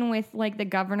conversation with, like, the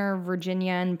governor of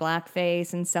Virginia and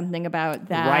blackface and something about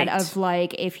that of,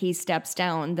 like, if he steps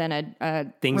down, then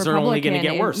a things are only going to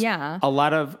get worse. Yeah. A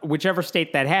lot of, whichever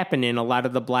state that happened in, a lot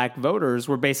of the black voters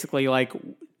were basically like,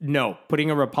 no,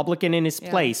 putting a Republican in his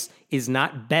place is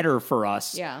not better for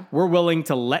us. Yeah. We're willing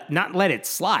to not let it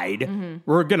slide.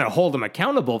 We're going to hold him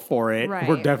accountable for it. Right.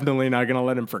 We're definitely not going to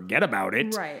let him forget about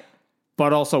it. Right.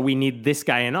 But also, we need this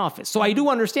guy in office. So I do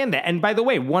understand that. And by the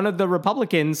way, one of the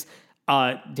Republicans,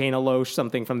 Dana Loesch,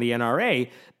 something from the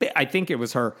NRA, I think it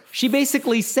was her, she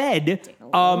basically said,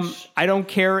 I don't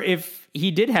care if he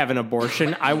did have an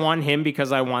abortion. I want him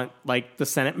because I want, like, the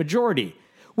Senate majority.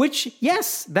 Which,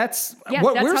 yes, that's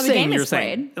what we're saying you're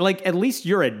saying. Like, at least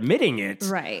you're admitting it.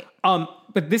 Right.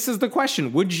 But this is the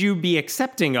question. Would you be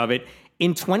accepting of it?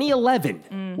 In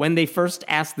 2011, when they first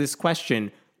asked this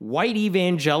question, white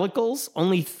evangelicals,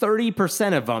 only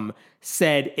 30% of them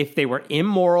said if they were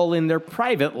immoral in their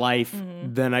private life,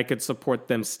 then I could support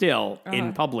them still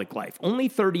in public life. Only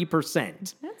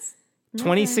 30%. That's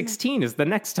 2016 is the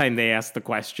next time they asked the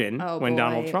question when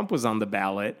Donald Trump was on the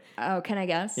ballot. Oh, can I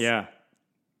guess? Yeah.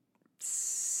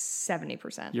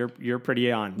 70%. You're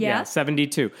pretty on. Yeah,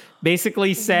 72.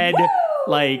 Basically said,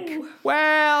 like,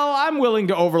 well, I'm willing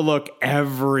to overlook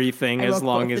everything as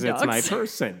long as it's my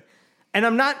person. And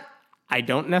I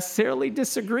don't necessarily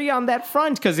disagree on that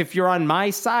front, because if you're on my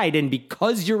side and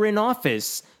because you're in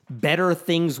office, better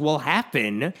things will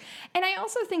happen. And I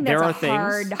also think that's a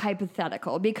hard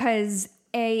hypothetical, because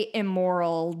A,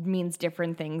 immoral means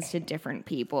different things to different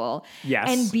people. Yes.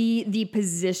 And B, the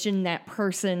position that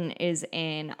person is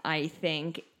in, I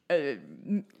think,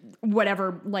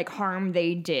 whatever, like, harm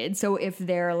they did. So if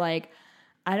they're, like,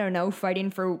 I don't know, fighting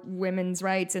for women's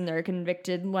rights and they're a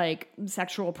convicted, like,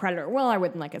 sexual predator. Well, I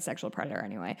wouldn't like a sexual predator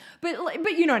anyway. But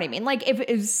you know what I mean? Like, if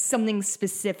it's something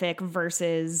specific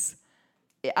versus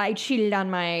I cheated on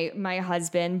my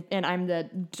husband and I'm the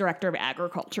director of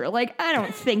agriculture. Like, I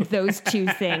don't think those two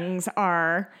things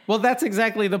are... Well, that's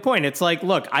exactly the point. It's like,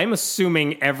 look, I'm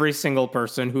assuming every single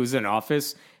person who's in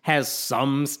office has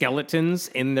some skeletons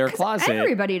in their closet.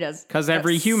 Everybody does. Because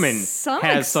every human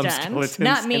has some skeletons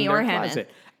Not me in or their Hannah. closet.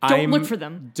 Don't look for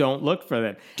them. Don't look for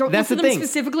them. Don't That's look for the them thing.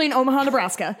 specifically in Omaha,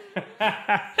 Nebraska.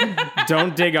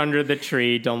 Don't dig under the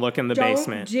tree. Don't look in the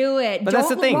basement. Don't do it. But Don't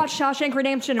that's the thing. watch Shawshank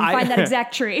Redemption and find that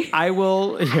exact tree. I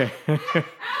will...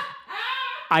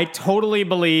 I totally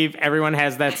believe everyone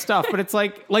has that stuff, but it's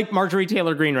like Marjorie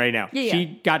Taylor Greene right now. Yeah.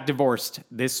 She got divorced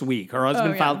this week. Her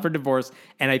husband filed for divorce,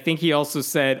 and I think he also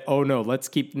said, "Oh no, let's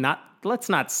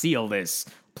not seal this.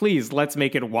 Please, let's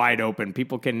make it wide open.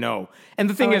 People can know." And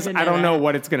the thing is, I don't know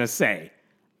what it's going to say.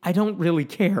 I don't really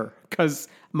care because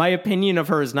my opinion of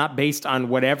her is not based on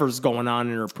whatever's going on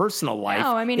in her personal life.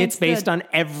 No, I mean, it's based on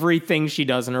everything she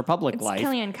does in her public life.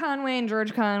 Kellyanne Conway and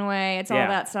George Conway. It's all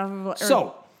that stuff.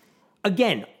 So,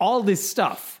 again, all this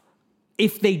stuff,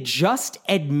 if they just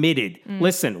admitted,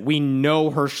 listen, we know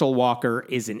Herschel Walker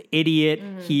is an idiot.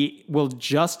 He will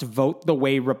just vote the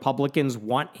way Republicans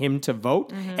want him to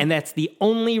vote. And that's the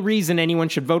only reason anyone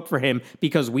should vote for him,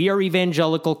 because we are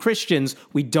evangelical Christians.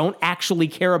 We don't actually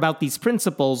care about these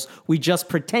principles. We just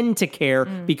pretend to care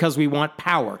because we want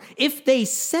power. If they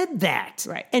said that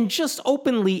and just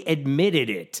openly admitted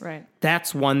it,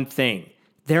 that's one thing.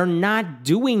 They're not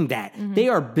doing that. They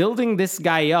are building this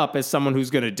guy up as someone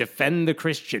who's going to defend the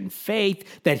Christian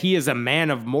faith, that he is a man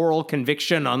of moral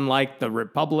conviction, unlike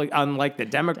the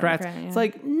Democrats. It's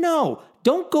like, no,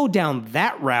 don't go down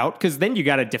that route, because then you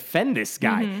got to defend this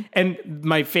guy. And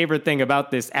my favorite thing about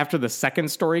this, after the second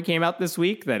story came out this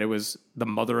week, that it was the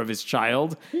mother of his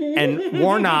child, and and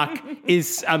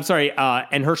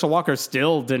Herschel Walker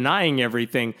still denying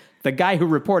everything. The guy who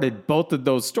reported both of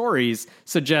those stories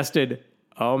suggested,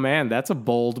 oh man, that's a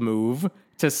bold move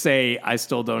to say, I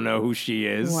still don't know who she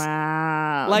is.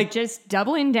 Wow. Like, just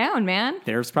doubling down, man.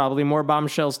 There's probably more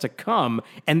bombshells to come.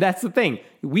 And that's the thing.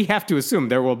 We have to assume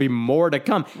there will be more to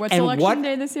come. What's election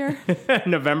day this year?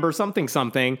 November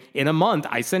something. In a month.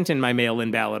 I sent in my mail-in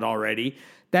ballot already.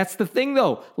 That's the thing,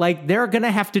 though. Like, they're going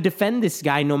to have to defend this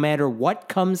guy no matter what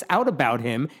comes out about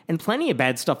him, and plenty of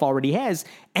bad stuff already has,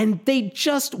 and they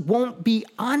just won't be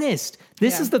honest.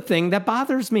 This is the thing that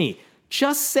bothers me.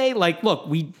 Just say, like,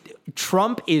 look,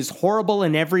 Trump is horrible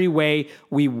in every way.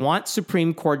 We want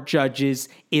Supreme Court judges.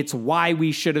 It's why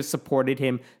we should have supported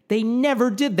him. They never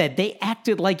did that. They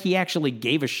acted like he actually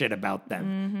gave a shit about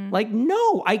them. Like,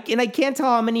 no. I can't tell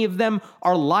how many of them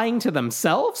are lying to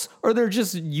themselves or they're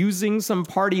just using some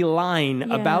party line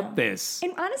about this.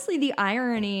 And honestly, the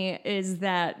irony is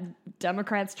that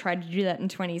Democrats tried to do that in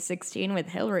 2016 with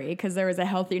Hillary, because there was a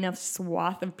healthy enough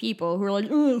swath of people who were like,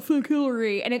 oh, fuck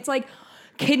Hillary. And it's like,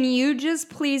 can you just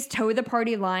please toe the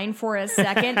party line for a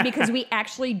second? Because we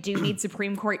actually do need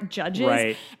Supreme Court judges.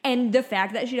 Right. And the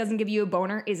fact that she doesn't give you a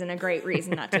boner isn't a great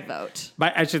reason not to vote.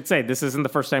 But I should say, this isn't the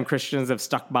first time Christians have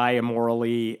stuck by a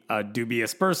morally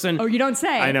dubious person. Oh, you don't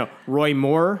say. I know. Roy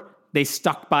Moore, they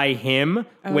stuck by him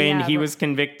when he was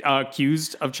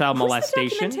accused of child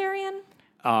molestation. Who's the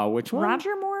documentarian? Which one?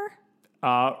 Roger Moore?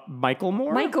 Michael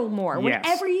Moore? Michael Moore. Yes.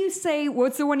 Whenever you say,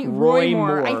 what's the one? Roy Moore.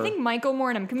 Moore. I think Michael Moore,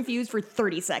 and I'm confused for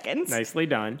 30 seconds. Nicely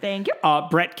done. Thank you.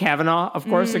 Brett Kavanaugh, of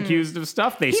course, accused of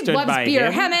stuff. They stood by Beer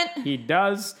him. Hammett. He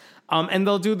does. And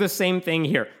they'll do the same thing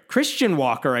here. Christian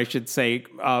Walker, I should say,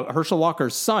 Herschel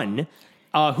Walker's son,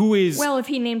 who is... Well, if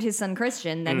he named his son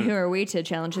Christian, then who are we to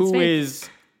challenge his faith?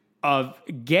 Who is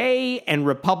gay and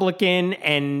Republican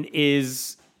and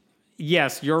is...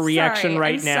 Yes, your reaction now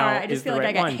is the right one. I just feel like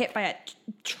I got hit by a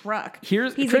truck.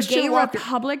 He's Christian a gay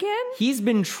Republican? He's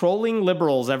been trolling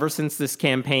liberals ever since this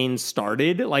campaign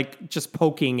started, like just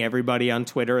poking everybody on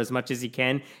Twitter as much as he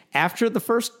can. After the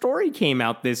first story came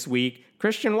out this week,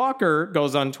 Christian Walker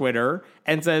goes on Twitter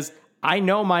and says, I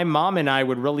know my mom and I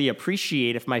would really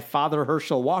appreciate if my father,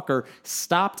 Herschel Walker,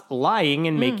 stopped lying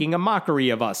and making a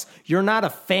mockery of us. You're not a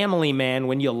family man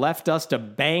when you left us to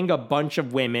bang a bunch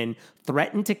of women,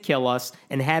 threatened to kill us,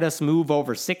 and had us move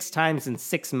over 6 times in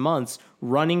 6 months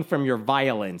running from your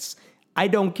violence. I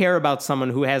don't care about someone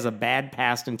who has a bad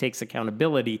past and takes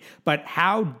accountability, but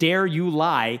how dare you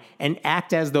lie and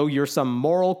act as though you're some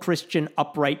moral Christian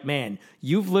upright man?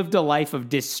 You've lived a life of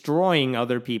destroying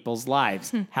other people's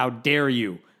lives. How dare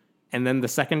you? And then the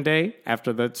second day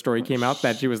after the story came out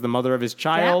that she was the mother of his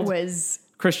child,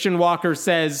 Christian Walker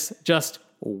says, just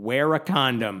wear a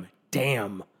condom.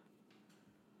 Damn.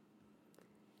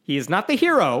 He is not the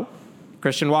hero.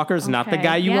 Christian Walker is not the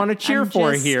guy you want to cheer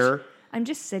for here. I'm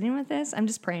just sitting with this. I'm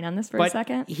just praying on this for a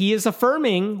second. He is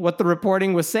affirming what the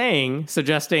reporting was saying,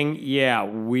 suggesting,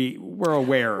 we're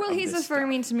aware. Well, he's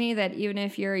affirming stuff. to me that even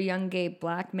if you're a young gay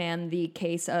black man, the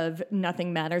case of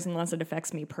nothing matters unless it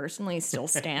affects me personally still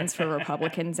stands for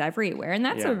Republicans everywhere. And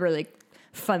that's a really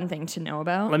fun thing to know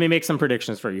about. Let me make some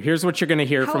predictions for you. Here's what you're going to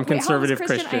hear from conservative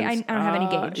Christians. I don't have any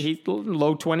gauge. He's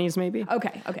low 20s, maybe.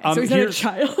 Okay. So he's not a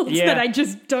child that I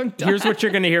just dunked on. Here's what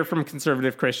you're going to hear from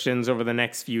conservative Christians over the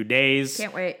next few days.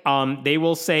 Can't wait. They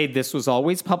will say this was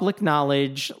always public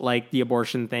knowledge, like the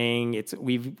abortion thing.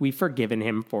 We've forgiven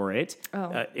him for it.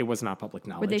 Oh. It was not public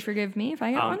knowledge. Would they forgive me if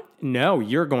I got one? No,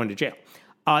 you're going to jail.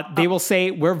 They will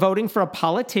say, we're voting for a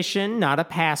politician, not a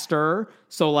pastor.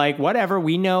 So, whatever.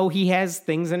 We know he has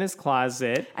things in his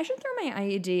closet. I should throw my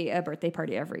IED a birthday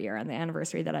party every year on the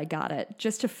anniversary that I got it,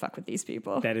 just to fuck with these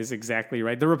people. That is exactly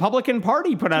right. The Republican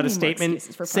Party put out a statement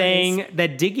saying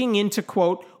that digging into,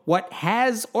 quote, what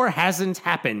has or hasn't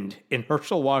happened in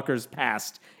Herschel Walker's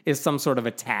past is some sort of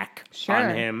attack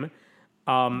on him.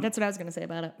 That's what I was going to say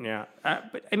about it. Yeah.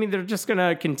 But I mean, they're just going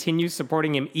to continue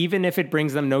supporting him, even if it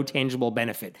brings them no tangible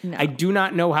benefit. No. I do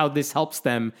not know how this helps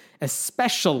them,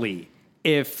 especially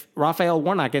if Raphael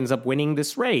Warnock ends up winning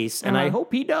this race. And I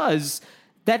hope he does.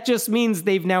 That just means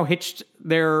they've now hitched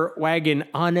their wagon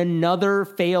on another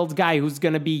failed guy who's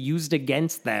going to be used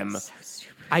against them. So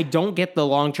stupid. I don't get the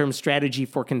long-term strategy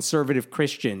for conservative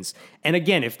Christians. And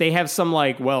again, if they have some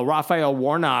Raphael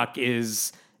Warnock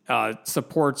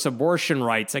supports abortion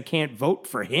rights, I can't vote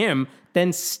for him,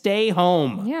 then stay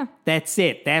home. Yeah. That's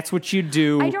it. That's what you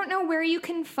do. I don't know where you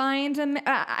can find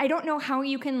I don't know how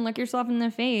you can look yourself in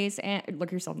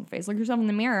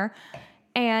the mirror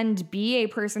and be a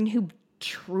person who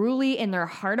truly in their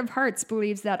heart of hearts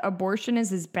believes that abortion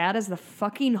is as bad as the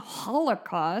fucking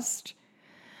Holocaust.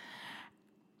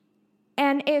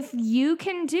 And if you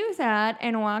can do that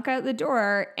and walk out the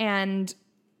door and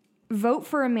vote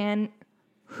for a man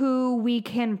who we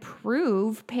can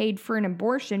prove paid for an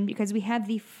abortion because we have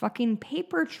the fucking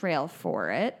paper trail for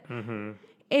it. Mm-hmm.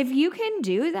 If you can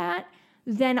do that,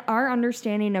 then our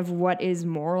understanding of what is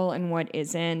moral and what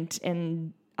isn't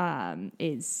and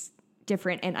is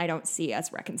different, and I don't see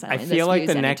us reconciling. I feel like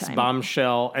the next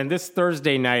bombshell, and this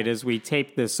Thursday night as we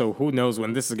tape this, so who knows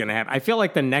when this is going to happen. I feel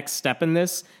like the next step in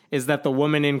this is that the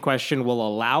woman in question will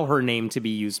allow her name to be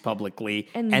used publicly,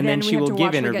 and then she will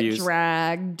give interviews. Get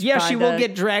dragged. Yeah, she will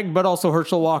get dragged, but also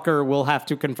Herschel Walker will have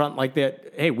to confront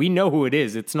hey, we know who it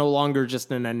is. It's no longer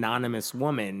just an anonymous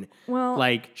woman.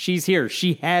 Well, she's here.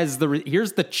 She has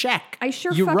here's the check. I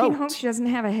sure fucking hope she doesn't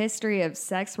have a history of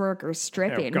sex work or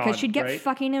stripping, because she'd get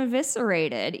fucking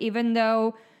eviscerated, even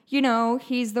though,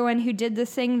 he's the one who did the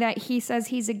thing that he says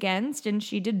he's against, and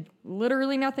she did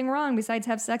literally nothing wrong besides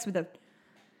have sex with a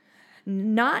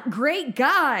not great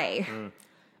guy.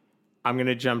 I'm going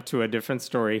to jump to a different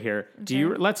story here. Okay.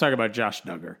 Let's talk about Josh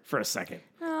Duggar for a second.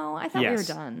 Oh, I thought we were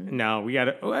done. No, we got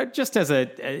to, just as an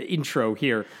intro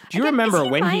here. Do you remember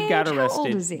when he got arrested? How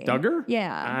old is he? Duggar?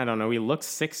 Yeah. I don't know. He looks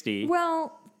 60.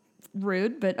 Well,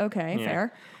 rude, but okay,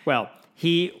 fair. Well,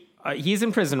 he's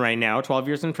in prison right now, 12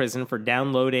 years in prison for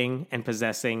downloading and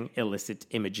possessing illicit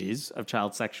images of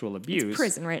child sexual abuse. It's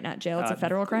prison, right? Not jail. It's a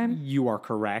federal crime? You are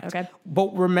correct. Okay.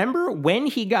 But remember, when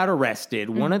he got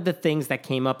arrested, one of the things that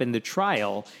came up in the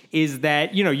trial is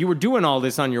that, you were doing all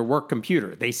this on your work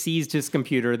computer. They seized his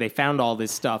computer. They found all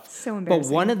this stuff. So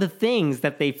embarrassing. But one of the things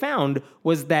that they found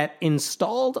was that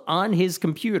installed on his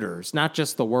computers, not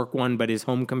just the work one, but his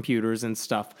home computers and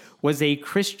stuff, was a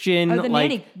Christian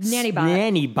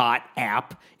nanny bot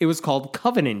app. It was called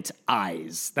Covenant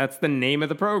Eyes. That's the name of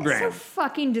the program. It's so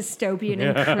fucking dystopian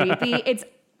and creepy. It's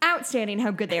outstanding how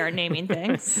good they are at naming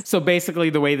things. So basically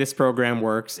the way this program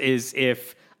works is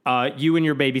if you and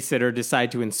your babysitter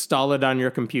decide to install it on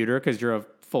your computer because you're a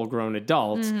full-grown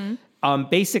adult,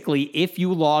 basically if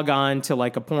you log on to a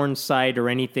porn site or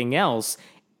anything else,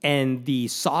 and the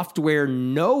software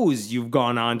knows you've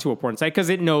gone on to a porn site because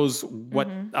it knows what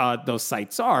those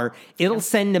sites are, it'll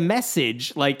send a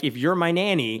message, if you're my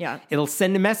nanny, it'll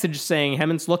send a message saying,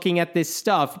 Hemon's looking at this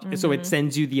stuff, so it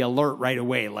sends you the alert right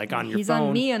away, on your phone. He's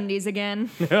on MeUndies again.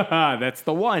 That's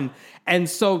the one. And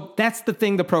so that's the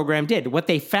thing the program did. What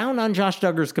they found on Josh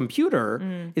Duggar's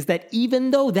computer is that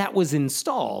even though that was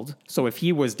installed, so if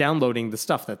he was downloading the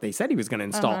stuff that they said he was going to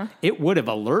install, it would have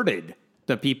alerted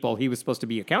the people he was supposed to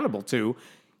be accountable to.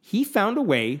 He found a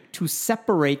way to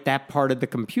separate that part of the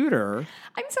computer.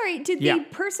 I'm sorry, did the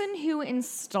person who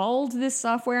installed this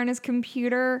software on his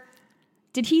computer,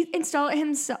 did he install it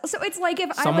himself? So it's like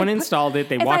if someone installed it,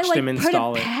 they watched him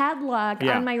install it. If I put a padlock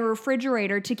on my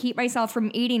refrigerator to keep myself from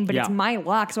eating, but it's my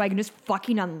lock, so I can just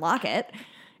fucking unlock it.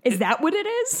 Is that what it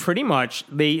is? Pretty much.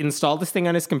 They installed this thing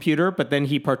on his computer, but then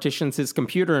he partitions his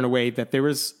computer in a way that there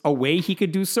is a way he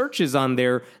could do searches on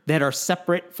there that are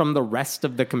separate from the rest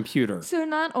of the computer. So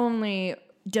not only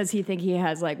does he think he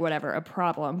has like whatever, a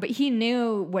problem, but he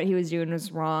knew what he was doing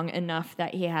was wrong enough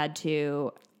that he had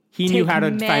to... He knew how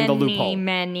to find the loophole.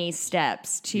 Many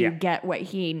steps to get what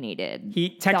he needed.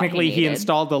 He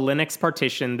installed a Linux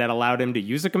partition that allowed him to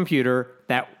use a computer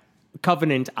that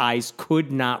Covenant eyes could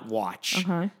not watch.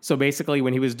 So basically,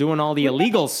 when he was doing all the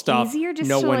illegal stuff, easier just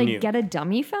no to one like knew. Get a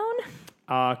dummy phone?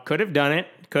 Could have done it.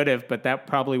 Could have, but that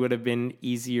probably would have been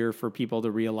easier for people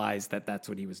to realize that that's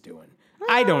what he was doing.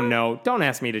 I don't know. Don't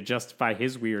ask me to justify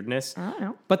his weirdness. I don't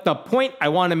know. But the point I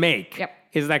want to make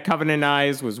is that Covenant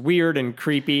Eyes was weird and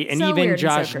creepy, and even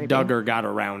Josh Duggar got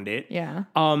around it. Yeah.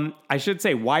 I should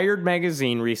say Wired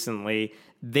Magazine recently,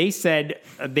 they said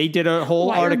they did a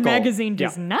whole article. Wired Magazine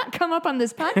does not come up on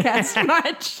this podcast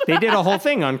much. They did a whole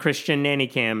thing on Christian nanny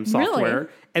cam software. Really?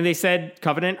 And they said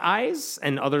Covenant Eyes,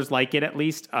 and others like it at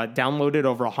least, downloaded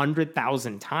over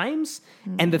 100,000 times.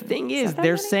 And the thing is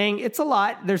they're saying it's a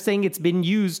lot. They're saying it's been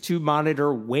used to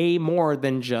monitor way more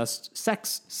than just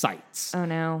sex sites. Oh,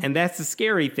 no. And that's the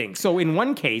scary thing. So in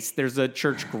one case, there's a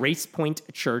church, Grace Point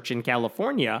Church in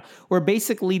California, where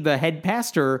basically the head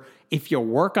pastor, if you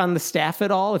work on the staff at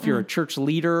all, if you're a church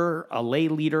leader, a lay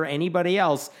leader, anybody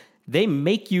else, they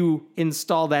make you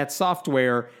install that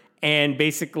software. And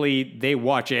basically, they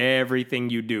watch everything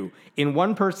you do. In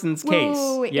one person's case...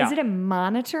 Is it a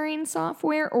monitoring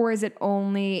software, or is it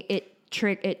only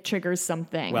it triggers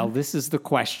something? Well, this is the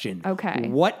question. Okay.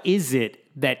 What is it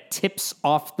that tips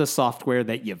off the software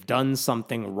that you've done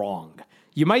something wrong?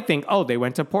 You might think, oh, they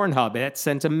went to Pornhub. It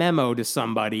sent a memo to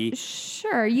somebody.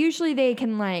 Sure. Usually they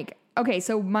can like... Okay,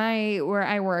 so where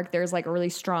I work, there's like a really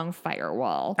strong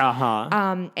firewall.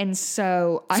 And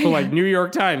so like New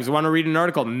York Times, want to read an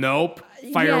article? Nope.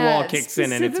 Firewall kicks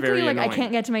in and it's very annoying. I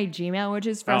can't get to my Gmail, which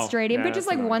is frustrating. But just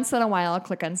like once in a while, I'll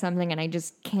click on something and I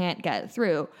just can't get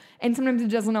through. And sometimes it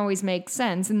doesn't always make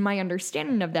sense. And my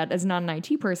understanding of that as not an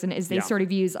IT person is they sort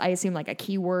of use, I assume, like a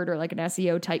keyword or like an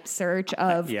SEO type search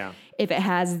of if it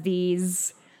has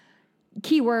these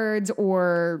keywords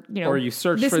or you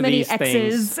search this for many these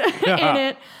X's things in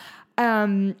it,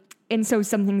 and so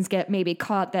some things get maybe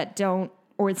caught that don't,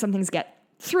 or some things get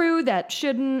through that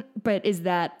shouldn't. But is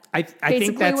that I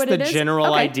think that's the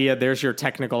general idea. There's your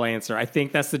technical answer. I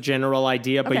think that's the general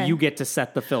idea, but you get to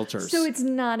set the filters. So it's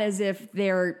not as if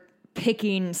they're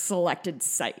picking selected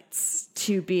sites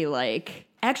to be like...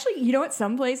 Actually, you know what?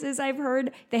 Some places I've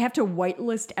heard they have to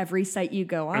whitelist every site you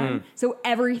go on. So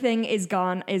everything is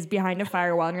behind a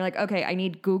firewall. And you're like, okay, I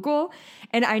need Google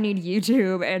and I need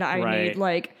YouTube and I need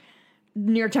like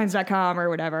NewYorkTimes.com or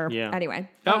whatever. Yeah. Anyway.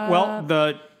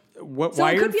 What so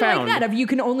Wired it could be found, like that. If you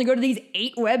can only go to these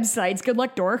 8 websites, good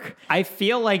luck, dork. I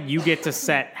feel like you get to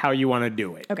set how you want to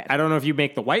do it. Okay. I don't know if you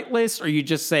make the whitelist or you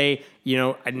just say,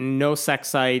 no sex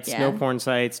sites, no porn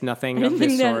sites, nothing of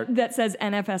this sort. That says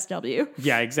NFSW.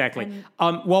 Yeah, exactly.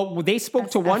 They spoke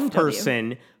to one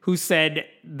person who said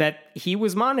that he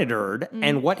was monitored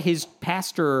and what his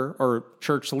pastor or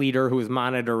church leader who was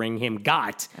monitoring him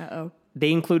got.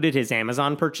 They included his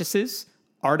Amazon purchases,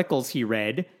 articles he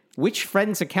read, which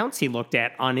friends' accounts he looked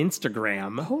at on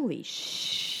Instagram. Holy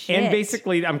shit. And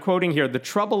basically, I'm quoting here, the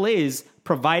trouble is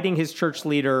providing his church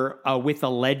leader with a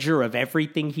ledger of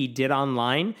everything he did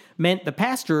online meant the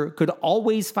pastor could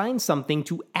always find something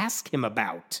to ask him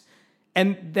about.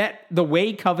 And that the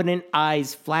way Covenant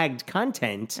Eyes flagged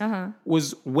content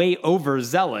was way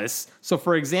overzealous. So,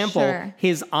 for example,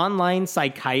 his online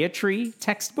psychiatry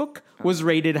textbook was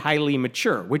rated highly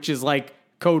mature, which is like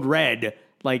code red.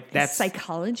 Like that's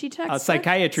psychology textbook? A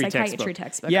psychiatry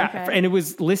textbook. Yeah, okay. And it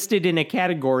was listed in a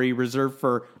category reserved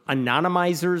for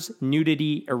anonymizers,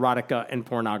 nudity, erotica, and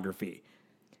pornography.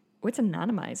 What's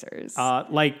anonymizers?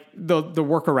 Like the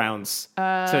workarounds.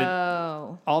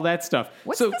 To all that stuff.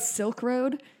 What's the Silk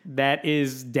Road? That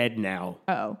is dead now.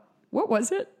 Oh. What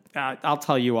was it? I'll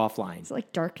tell you offline. Is it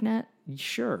like Darknet?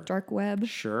 Sure. Dark web?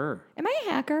 Sure. Am I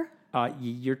a hacker?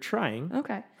 You're trying.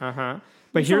 Okay.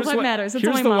 But here's what matters. That's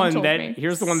what my mom told me.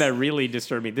 Here's the one that really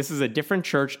disturbed me. This is a different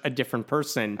church, a different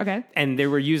person. Okay. And they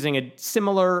were using a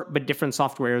similar but different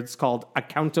software. It's called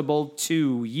Accountable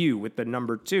to You with the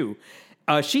number 2.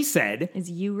 She said... Is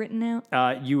you written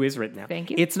out? You is written out.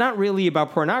 Thank you. It's not really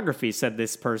about pornography, said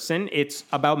this person. It's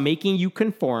about making you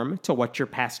conform to what your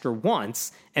pastor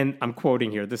wants. And I'm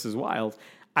quoting here. This is wild.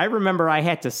 I remember I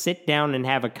had to sit down and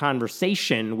have a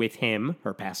conversation with him,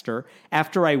 her pastor,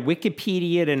 after I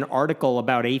Wikipedia'd an article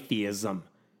about atheism.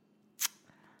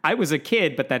 I was a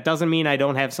kid, but that doesn't mean I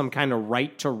don't have some kind of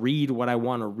right to read what I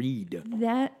want to read.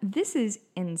 This is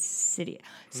insidious.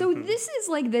 So this is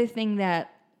like the thing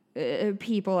that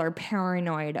people are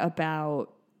paranoid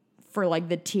about for like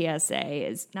the TSA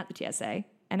is not the TSA,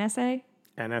 NSA?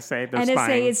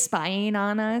 NSA is spying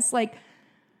on us. Like,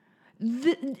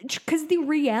 because the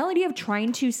reality of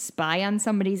trying to spy on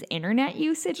somebody's internet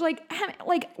usage, like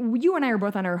you and I are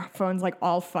both on our phones like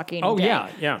all fucking day.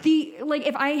 Yeah.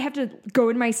 If I have to go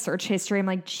in my search history, I'm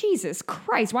like, Jesus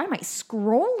Christ, why am I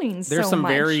scrolling so much? There's some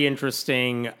very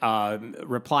interesting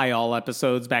Reply All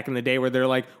episodes back in the day where they're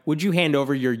like, would you hand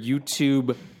over your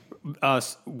YouTube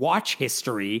watch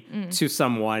history to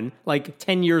someone, like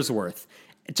 10 years worth,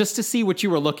 just to see what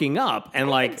you were looking up?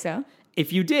 And I think so.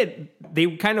 If you did,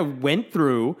 they kind of went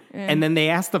through and then they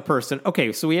asked the person,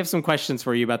 okay, so we have some questions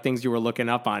for you about things you were looking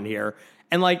up on here.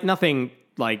 And like nothing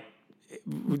like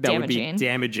that would be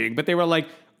damaging. But they were like,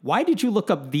 why did you look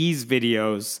up these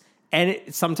videos? And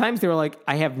sometimes they were like,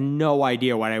 I have no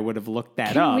idea why I would have looked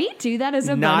that up. Can we do that as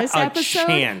a bonus episode? Not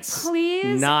a chance.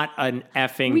 Please? Not an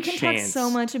effing chance. We can talk so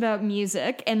much about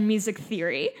music and music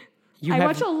theory. I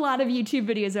watch a lot of YouTube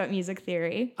videos about music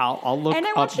theory. I'll look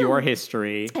up your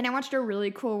history. And I watched a really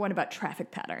cool one about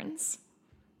traffic patterns.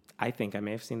 I think I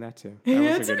may have seen that too.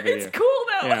 That was a good video. It's cool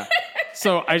though. Yeah.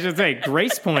 So I should say,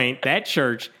 Grace Point, that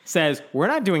church says we're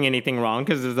not doing anything wrong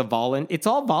because it's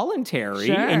all voluntary,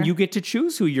 and you get to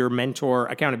choose who your mentor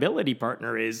accountability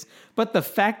partner is. But the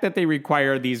fact that they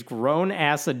require these grown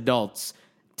ass adults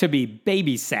to be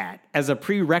babysat as a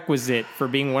prerequisite for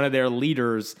being one of their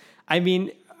leaders, I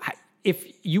mean,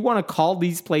 if you want to call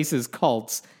these places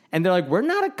cults, and they're like, we're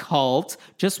not a cult,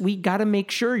 just we got to make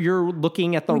sure you're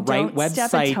looking at the right website.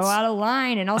 Step a toe out of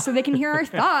line, and also they can hear our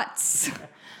thoughts.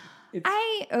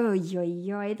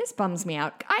 This bums me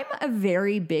out. I'm a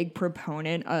very big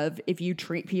proponent of if you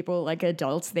treat people like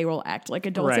adults, they will act like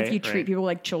adults. If you treat people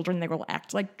like children, they will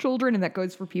act like children, and that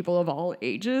goes for people of all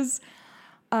ages.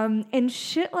 And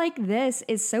shit like this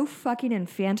is so fucking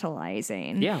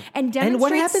infantilizing. Yeah. And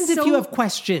what happens if you have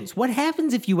questions? What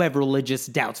happens if you have religious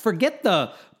doubts? Forget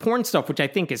the porn stuff, which I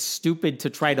think is stupid to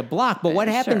try to block. But what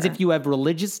happens if you have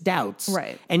religious doubts?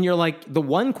 Right. And you're like, the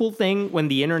one cool thing when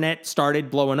the internet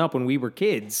started blowing up when we were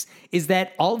kids is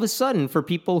that all of a sudden, for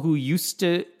people who used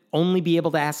to only be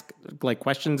able to ask like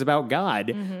questions about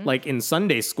God, like in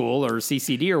Sunday school or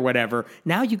CCD or whatever.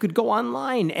 Now you could go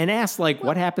online and ask like,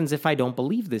 what happens if I don't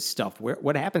believe this stuff?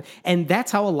 What happens? And that's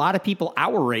how a lot of people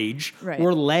our age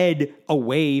were led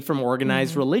away from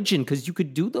organized religion, because you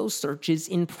could do those searches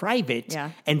in private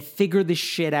and figure this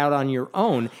shit out on your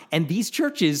own. And these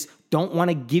churches don't want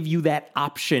to give you that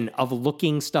option of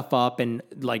looking stuff up and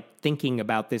like thinking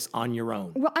about this on your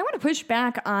own. Well, I want to push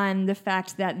back on the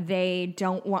fact that they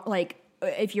don't want, like,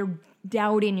 if you're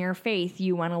doubting your faith,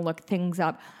 you want to look things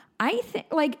up. I think,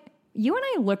 like, you and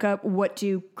I look up what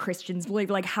do Christians believe,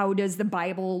 like how does the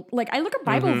Bible, like I look up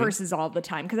Bible verses all the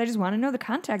time because I just want to know the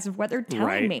context of what they're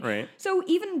telling me. Right. So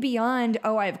even beyond,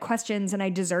 I have questions and I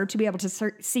deserve to be able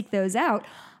to seek those out,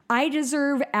 I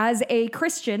deserve, as a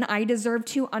Christian, I deserve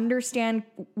to understand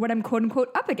what I'm quote unquote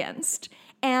up against.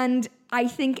 And I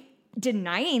think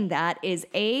denying that is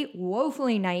A,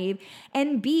 woefully naive,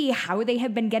 and B, how they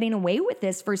have been getting away with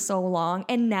this for so long.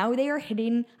 And now they are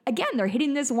hitting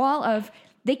this wall of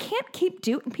they can't keep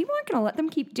doing, people aren't going to let them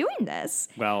keep doing this.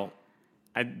 Well,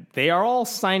 they are all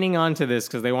signing on to this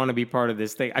because they want to be part of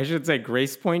this thing. I should say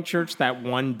Grace Point Church, that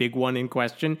one big one in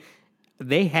question,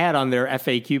 they had on their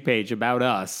FAQ page about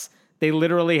us, they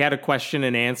literally had a question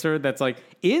and answer that's like,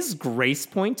 is Grace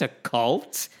Point a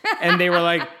cult? And they were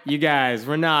like, you guys,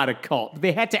 we're not a cult.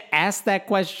 They had to ask that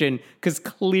question because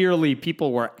clearly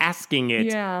people were asking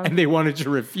it and they wanted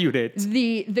to refute it.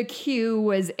 The Q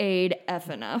was aid F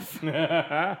enough. Was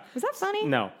that funny?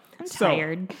 No. I'm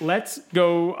tired. So let's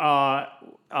go.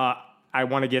 I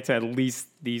want to get to at least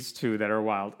these two that are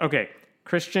wild. Okay.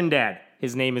 Christian dad.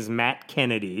 His name is Matt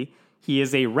Kennedy. He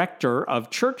is a rector of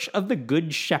Church of the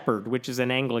Good Shepherd, which is an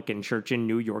Anglican church in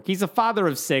New York. He's a father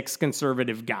of 6,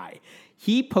 conservative guy.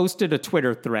 He posted a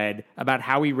Twitter thread about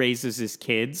how he raises his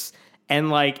kids. And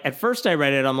like, at first I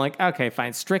read it, I'm like, okay,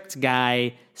 fine. Strict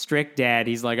guy, strict dad.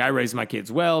 He's like, I raise my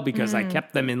kids well because I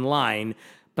kept them in line.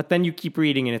 But then you keep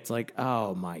reading and it's like,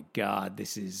 oh my God,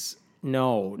 this is,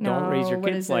 no, don't raise your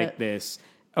kids like this.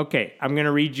 Okay, I'm going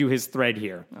to read you his thread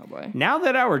here. Oh boy. Now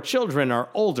that our children are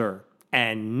older,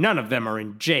 and none of them are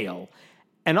in jail,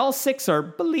 And all 6 are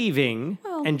believing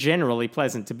and generally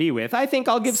pleasant to be with. I think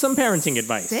I'll give some parenting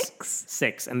advice. 6?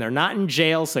 6. And they're not in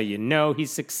jail, so you know he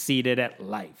succeeded at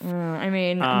life.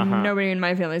 Nobody in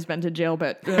my family's been to jail,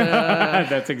 but...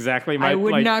 That's exactly my... I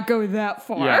would not go that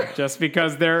far. Yeah, just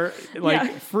because they're,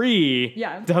 free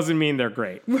doesn't mean they're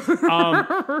great.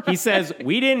 He says,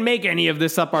 we didn't make any of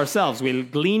this up ourselves. We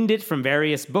gleaned it from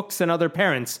various books and other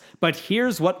parents. But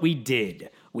here's what we did.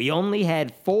 We only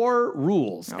had 4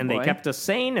 rules, and they kept us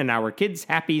sane and our kids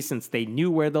happy since they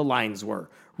knew where the lines were.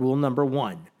 Rule number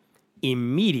 1,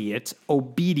 immediate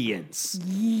obedience.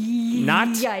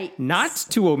 Not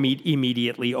to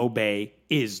immediately obey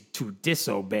is to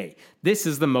disobey. This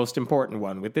is the most important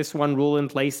one. With this one rule in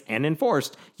place and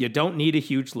enforced, you don't need a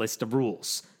huge list of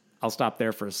rules. I'll stop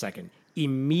there for a second.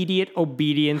 Immediate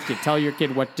obedience. You tell your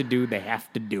kid what to do, they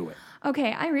have to do it.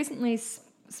 Okay, I recently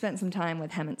spent some time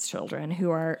with Hemet's children, who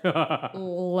are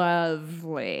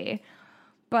lovely.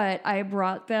 But I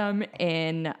brought them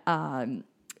in, and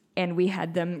we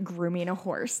had them grooming a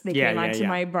horse. They came onto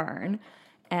my barn,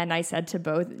 and I said to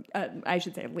both, I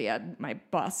should say Leah, my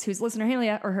boss, who's a listener, hey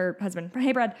Leah, or her husband,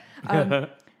 hey Brad.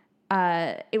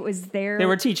 It was their... They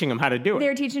were teaching him how to do it. They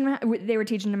were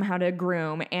teaching him how to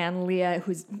groom, and Leah,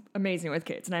 who's amazing with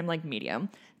kids, and I'm like medium.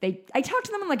 I talk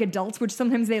to them like adults, which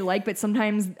sometimes they like, but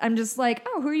sometimes I'm just like,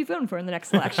 oh, who are you voting for in the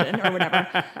next election or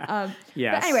whatever.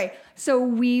 Yes. But anyway, so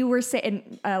we were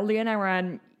saying, Leah and I were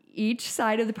on each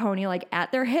side of the pony, like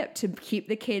at their hip, to keep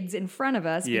the kids in front of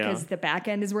us because the back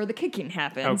end is where the kicking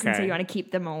happens, and so you want to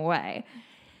keep them away.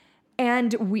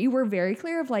 And we were very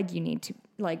clear of like, you need to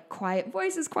like quiet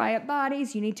voices, quiet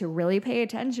bodies. You need to really pay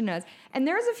attention to us. And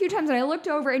there was a few times that I looked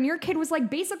over and your kid was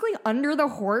like basically under the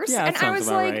horse, and I was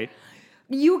like, right.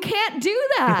 You can't do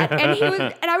that.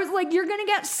 And I was like, you're gonna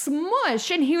get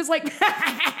smushed. And he was like,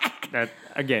 that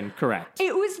again, correct.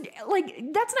 It was like,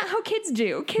 that's not how kids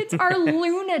do. Kids are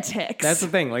lunatics. That's the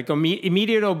thing. Like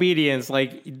immediate obedience,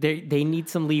 like they need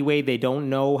some leeway. They don't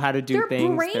know how to do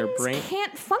things. Their brains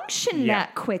can't function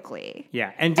that quickly.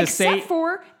 Yeah. And to Except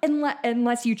for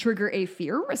unless you trigger a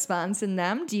fear response in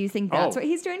them. Do you think that's what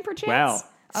he's doing perchance?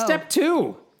 Well, step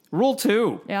 2. Rule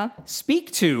 2. Yeah.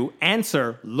 Speak to,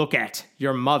 answer, look at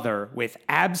your mother with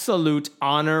absolute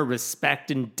honor, respect,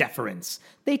 and deference.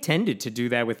 They tended to do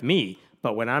that with me,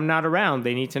 but when I'm not around,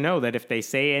 they need to know that if they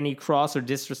say any cross or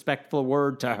disrespectful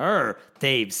word to her,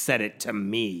 they've said it to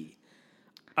me.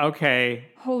 Okay.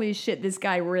 Holy shit, this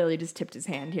guy really just tipped his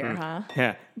hand here, huh?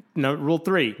 Yeah. No, rule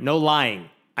 3, no lying.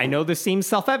 I know this seems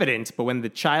self-evident, but when the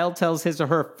child tells his or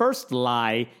her first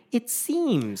lie, it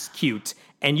seems cute,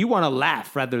 and you want to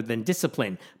laugh rather than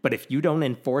discipline. But if you don't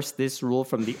enforce this rule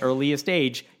from the earliest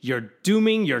age, you're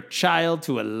dooming your child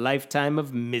to a lifetime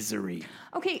of misery.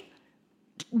 Okay,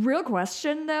 real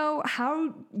question though,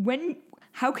 how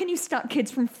can you stop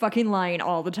kids from fucking lying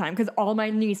all the time? Because all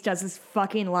my niece does is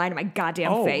fucking lie to my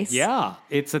goddamn face. Yeah,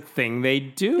 it's a thing they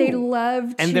do. They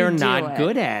love to and they're do not it.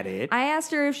 good at it. I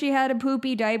asked her if she had a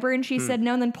poopy diaper, and she said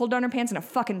no, and then pulled down her pants, and a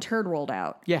fucking turd rolled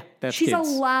out. Yeah, that's She's kids.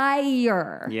 a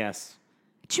liar. Yes.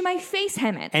 To my face,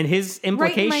 Hemet. And his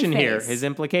implication right here, his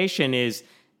implication is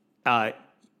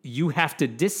you have to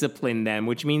discipline them,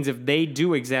 which means if they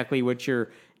do exactly what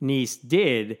your niece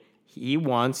did, he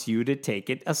wants you to take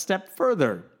it a step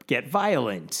further, get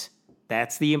violent.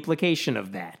 That's the implication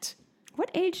of that.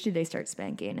 What age do they start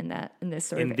spanking in this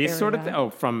sort of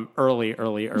area? From early.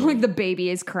 Like the baby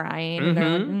is crying. And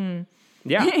they're like,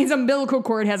 Yeah. His umbilical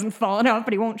cord hasn't fallen off,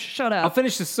 but he won't shut up. I'll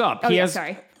finish this up.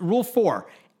 Sorry. Rule 4.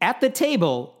 At the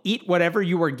table, eat whatever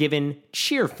you are given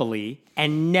cheerfully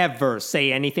and never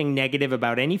say anything negative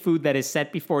about any food that is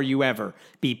set before you ever.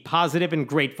 Be positive and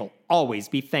grateful. Always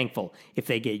be thankful. If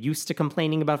they get used to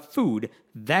complaining about food,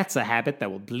 that's a habit that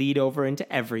will bleed over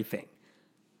into everything.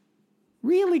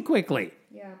 Really quickly,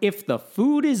 if the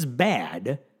food is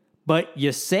bad, but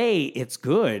you say it's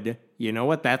good, you know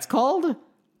what that's called?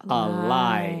 A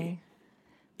lie.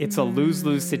 It's a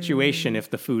lose-lose situation if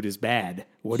the food is bad.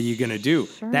 What are you going to do?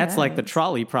 That's like the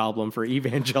trolley problem for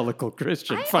evangelical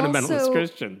Christians, fundamentalist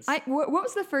Christians. What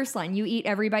was the first line? You eat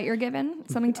every bite you're given?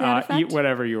 Something to that effect? Eat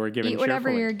whatever you were given. Eat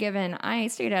whatever you're given. I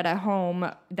stayed at a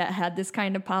home that had this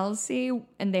kind of policy,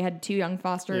 and they had 2 young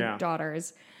foster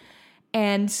daughters.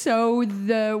 And so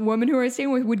the woman who I was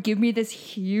staying with would give me this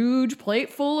huge plate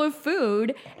full of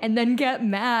food and then get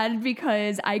mad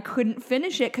because I couldn't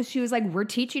finish it because she was like, we're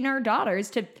teaching our daughters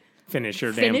to finish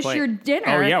your dinner.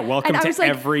 Oh, yeah. Welcome to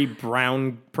every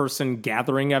brown person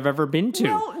gathering I've ever been to.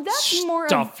 Well, that's more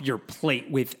Stuff your plate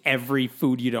with every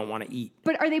food you don't want to eat.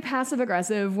 But are they passive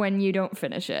aggressive when you don't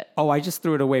finish it? Oh, I just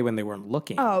threw it away when they weren't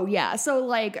looking. Oh, yeah. So,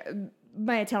 like,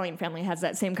 my Italian family has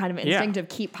that same kind of instinct of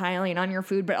keep piling on your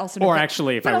food, but also don't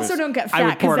get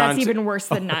fat because that's even worse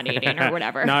than not eating or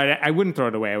whatever. No, I wouldn't throw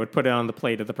it away. I would put it on the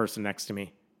plate of the person next to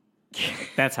me.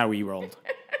 That's how we rolled.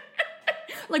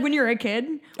 Like when you were a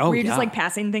kid, were you just like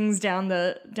passing things down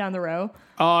the row?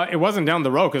 It wasn't down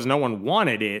the row because no one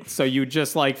wanted it. So you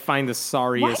just like find the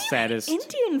sorriest, saddest. Why do you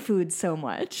like Indian food so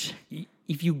much?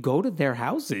 If you go to their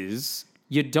houses,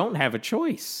 you don't have a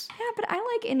choice. Yeah, but I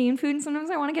like Indian food, and sometimes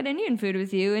I want to get Indian food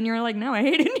with you, and you're like, no, I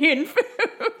hate Indian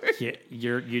food.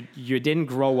 You didn't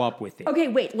grow up with it. Okay,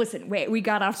 wait, we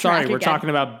got off track. Sorry, we're talking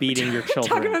about beating your children.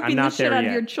 Talking about beating the shit out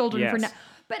of your children for now. Yes.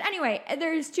 But anyway,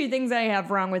 there's two things I have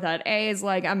wrong with that. A is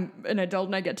like I'm an adult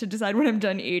and I get to decide when I'm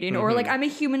done eating. Or like I'm a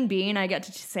human being, I get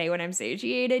to say when I'm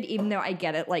satiated, even though I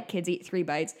get it, like kids eat 3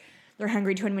 bites. They're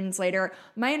hungry 20 minutes later.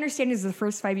 My understanding is the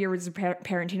first 5 years of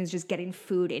parenting is just getting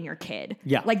food in your kid.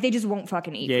 Yeah. Like they just won't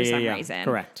fucking eat for some reason.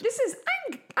 Correct.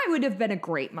 I would have been a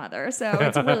great mother, so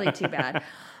it's really too bad.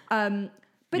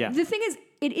 But the thing is,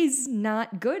 it is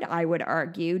not good, I would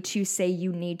argue, to say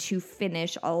you need to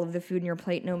finish all of the food in your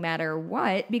plate no matter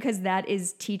what, because that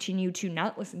is teaching you to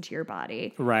not listen to your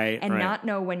body. Right. And not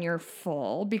know when you're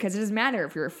full, because it doesn't matter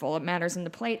if you're full, it matters when the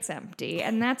plate's empty.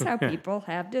 And that's how people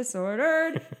have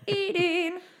disordered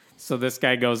eating. So this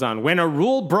guy goes on, when a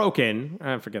rule broken,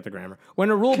 I forget the grammar. When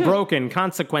a rule broken,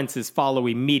 consequences follow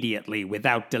immediately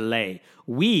without delay.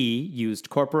 We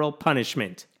used corporal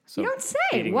punishment. So you don't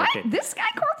say. What? This guy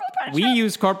corporal punishment? We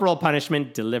use corporal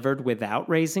punishment delivered without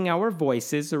raising our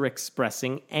voices or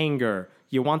expressing anger.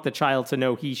 You want the child to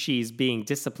know she's being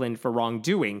disciplined for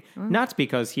wrongdoing, not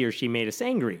because he or she made us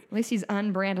angry. At least he's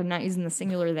on brand and not using the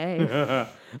singular they.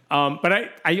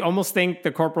 But I almost think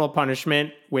the corporal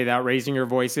punishment without raising your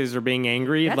voices or being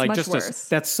angry, that's like much just worse.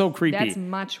 That's so creepy. That's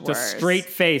much worse. Just straight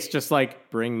face, just like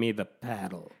bring me the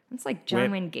paddle. It's like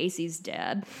John Wayne Gacy's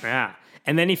dad. Yeah.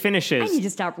 And then he finishes. I need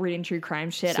to stop reading true crime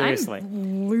shit. Seriously.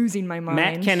 I'm losing my mind.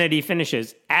 Matt Kennedy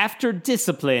finishes. After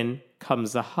discipline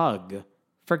comes a hug,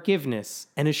 forgiveness,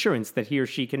 and assurance that he or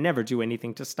she can never do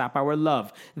anything to stop our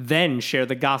love. Then share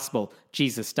the gospel.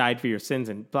 Jesus died for your sins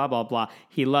and blah, blah, blah.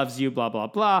 He loves you, blah, blah,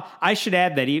 blah. I should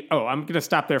add that I'm going to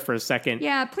stop there for a second.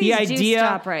 Yeah, please do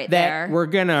stop right there. That we're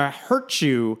going to hurt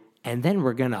you and then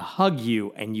we're going to hug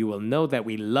you and you will know that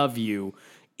we love you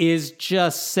is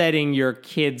just setting your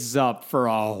kids up for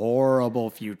a horrible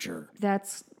future.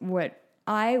 That's what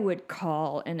I would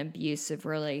call an abusive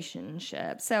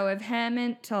relationship. So if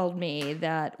Hammett told me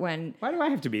that when... Why do I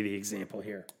have to be the example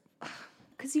here?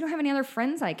 Because you don't have any other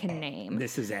friends I can name.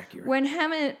 This is accurate. When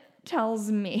Hammett tells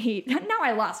me... Now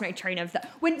I lost my train of thought.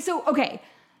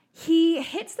 He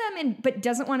hits them but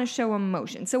doesn't want to show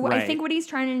emotion. So I think what he's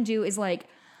trying to do is like...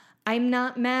 I'm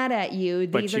not mad at you.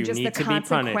 These are just the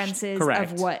consequences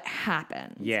of what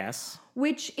happened. Yes.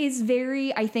 Which is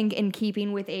very, I think, in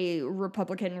keeping with a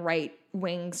Republican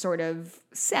right-wing sort of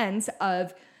sense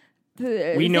of...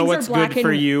 we know what's good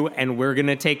for you, and we're going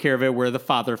to take care of it. We're the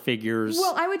father figures.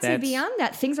 Well, I would say beyond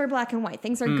that, things are black and white.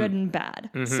 Things are good and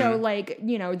bad. Mm-hmm. So, like,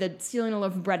 the stealing a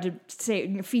loaf of bread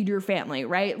to feed your family,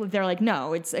 right? They're like,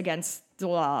 no, it's against the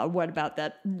law. What about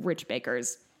that rich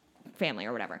baker's family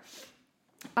or whatever?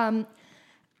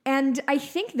 And I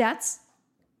think that's,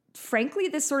 frankly,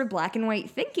 this sort of black and white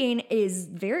thinking is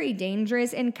very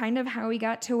dangerous and kind of how we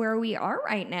got to where we are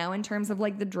right now in terms of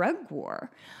like the drug war,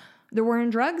 the war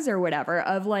on drugs or whatever,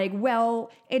 of like,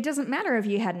 well, it doesn't matter if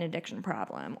you had an addiction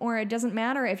problem, or it doesn't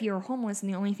matter if you were homeless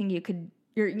and the only thing you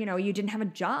didn't have a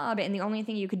job and the only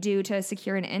thing you could do to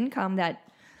secure an income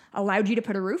that allowed you to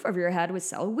put a roof over your head was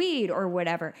sell weed or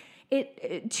whatever.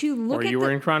 Or you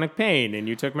were in chronic pain and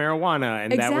you took marijuana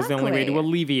and that was the only way to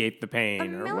alleviate the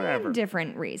pain or whatever. A million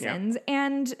different reasons. Yeah.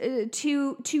 And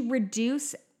to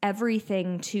reduce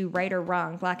everything to right or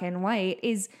wrong, black and white,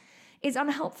 is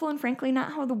unhelpful and frankly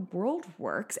not how the world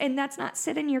works. And that's not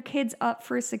setting your kids up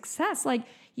for success. Like,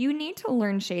 you need to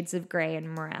learn shades of gray and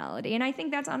morality. And I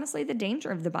think that's honestly the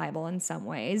danger of the Bible in some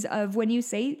ways, of when you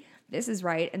say this is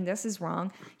right and this is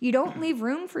wrong, you don't leave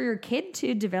room for your kid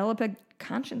to develop a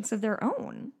conscience of their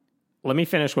own. Let me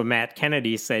finish what Matt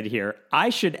Kennedy said here. I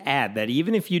should add that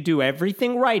even if you do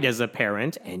everything right as a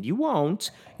parent, and you won't,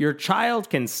 your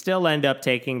child can still end up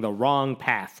taking the wrong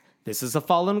path. This is a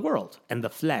fallen world, and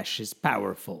the flesh is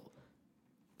powerful.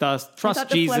 Thus, trust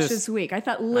Jesus. The flesh is weak. I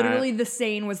thought literally the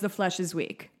saying was the flesh is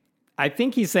weak. I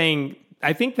think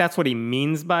that's what he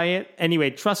means by it. Anyway,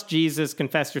 trust Jesus,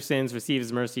 confess your sins, receive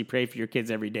his mercy, pray for your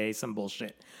kids every day, some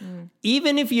bullshit.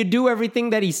 Even if you do everything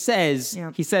that he says,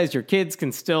 he says your kids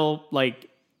can still,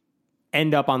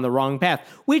 end up on the wrong path,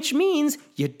 which means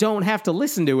you don't have to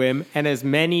listen to him. And as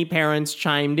many parents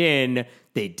chimed in,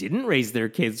 they didn't raise their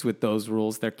kids with those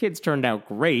rules. Their kids turned out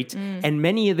great. And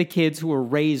many of the kids who were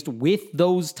raised with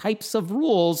those types of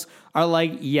rules are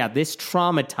like, yeah, this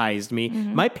traumatized me.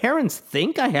 My parents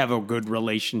think I have a good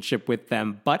relationship with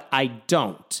them, but I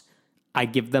don't. I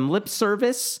give them lip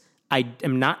service. I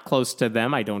am not close to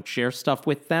them. I don't share stuff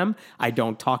with them. I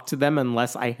don't talk to them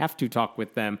unless I have to talk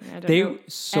with them.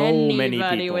 Many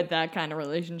people with that kind of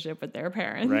relationship with their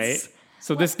parents. Right?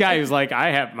 So this guy who's like,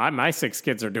 I have my 6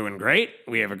 kids are doing great.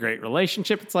 We have a great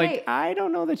relationship. It's like, right. I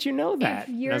don't know that you know that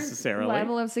necessarily. Your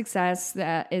level of success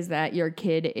is that your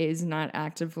kid is not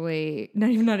actively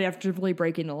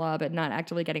breaking the law, but not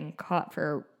actively getting caught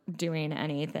for doing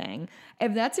anything.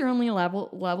 If that's your only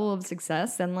level of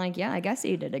success, then like, yeah, I guess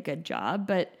you did a good job.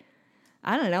 But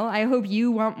I don't know. I hope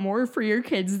you want more for your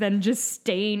kids than just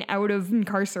staying out of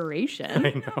incarceration.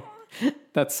 I know.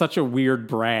 That's such a weird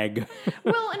brag.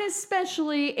 Well, and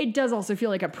especially, it does also feel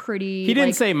like a pretty... He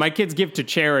didn't say, my kids give to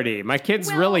charity. My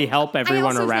kids really help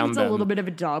everyone around them. I also think it's a little bit of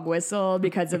a dog whistle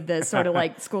because of this sort of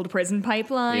like school to prison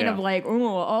pipeline of like,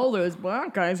 oh, all those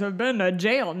black guys have been to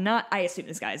jail. I assume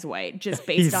this guy's white, just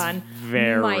based on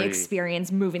my experience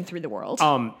moving through the world.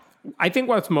 I think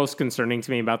what's most concerning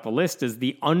to me about the list is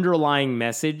the underlying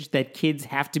message that kids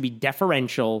have to be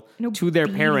deferential to their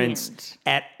parents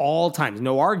at all times.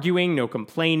 No arguing, no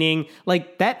complaining.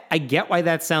 Like that, I get why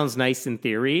that sounds nice in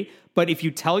theory, but if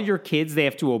you tell your kids they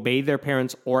have to obey their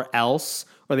parents or else,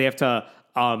 or they have to,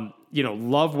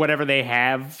 love whatever they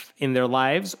have in their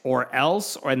lives or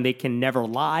else, and they can never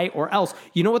lie or else,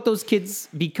 you know what those kids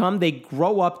become? They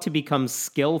grow up to become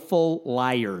skillful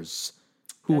liars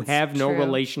who have no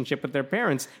relationship with their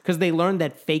parents because they learn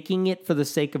that faking it for the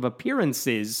sake of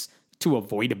appearances to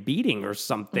avoid a beating or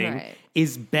something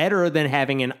is better than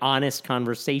having an honest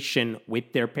conversation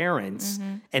with their parents.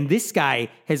 And this guy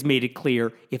has made it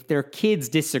clear if their kids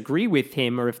disagree with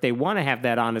him or if they want to have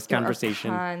that honest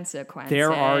conversation,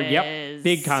 there are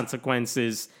big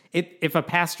consequences. If a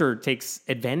pastor takes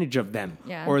advantage of them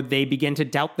or they begin to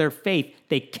doubt their faith,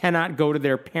 they cannot go to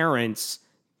their parents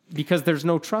because there's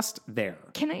no trust there.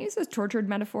 Can I use this tortured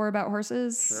metaphor about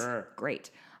horses? Sure. Great.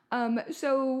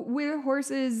 So with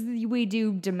horses, we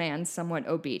do demand somewhat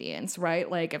obedience,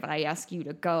 right? Like if I ask you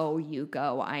to go, you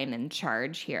go. I'm in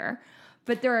charge here.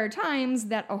 But there are times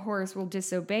that a horse will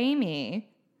disobey me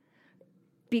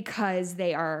because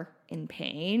they are in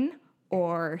pain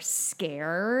or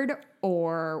scared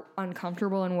or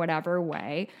uncomfortable in whatever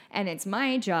way. And it's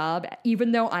my job,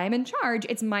 even though I'm in charge,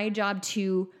 it's my job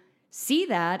to see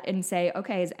that and say,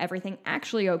 okay, is everything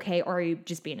actually okay, or are you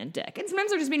just being a dick? And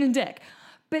sometimes they're just being a dick.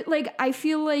 But like, I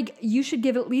feel like you should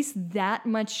give at least that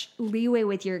much leeway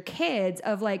with your kids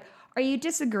of like, are you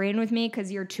disagreeing with me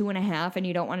because you're 2.5 and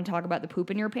you don't want to talk about the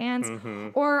poop in your pants?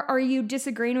 Or are you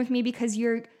disagreeing with me because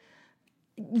your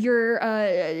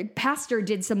pastor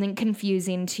did something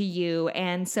confusing to you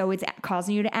and so it's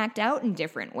causing you to act out in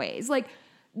different ways? Like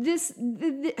this...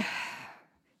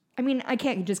 I mean, I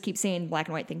can't just keep saying black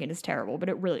and white thinking is terrible, but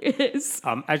it really is.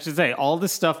 I should say, all the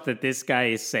stuff that this guy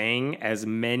is saying, as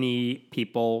many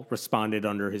people responded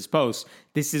under his post,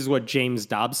 this is what James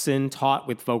Dobson taught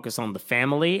with Focus on the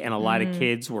Family, and a lot of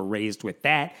kids were raised with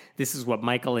that. This is what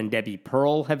Michael and Debbie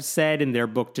Pearl have said in their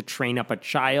book, To Train Up a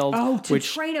Child. Oh, To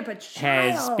Train Up a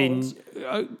Child! Has been...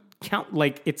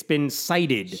 it's been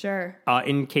cited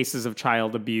in cases of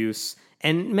child abuse.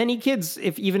 And many kids,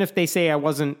 even if they say I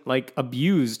wasn't like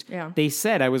abused, they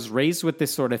said I was raised with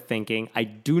this sort of thinking. I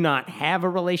do not have a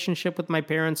relationship with my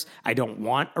parents. I don't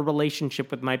want a relationship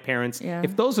with my parents. Yeah.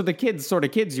 If those are the sort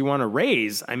of kids you want to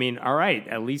raise, I mean, all right,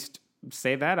 at least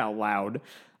say that out loud.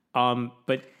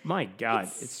 But my God,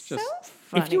 it's just so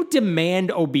funny. If you demand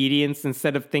obedience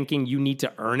instead of thinking you need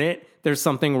to earn it, there's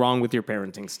something wrong with your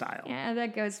parenting style. Yeah,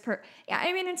 that goes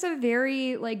I mean, it's a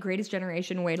very like greatest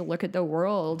generation way to look at the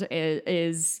world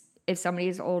is if somebody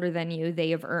is older than you, they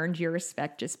have earned your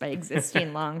respect just by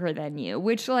existing longer than you,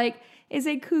 which like is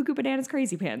a cuckoo bananas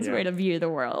crazy pants way to view the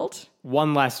world.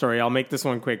 One last story. I'll make this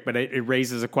one quick, but it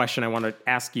raises a question I want to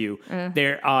ask you.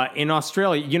 There in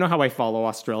Australia, you know how I follow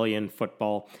Australian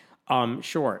football?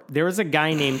 Sure. There is a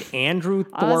guy named Andrew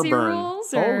Thorburn. Aussie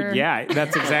rules, or? Oh, yeah.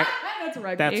 That's exactly. That's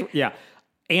rugby.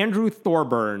 Andrew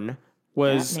Thorburn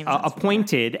was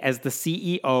appointed as the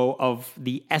CEO of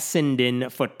the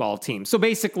Essendon football team. So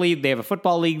basically, they have a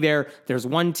football league there. There's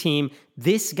one team.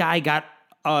 This guy got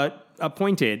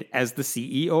appointed as the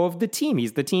CEO of the team.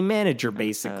 He's the team manager,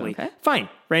 basically. Okay. Fine.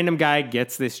 Random guy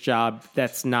gets this job.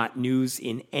 That's not news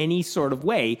in any sort of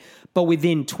way. But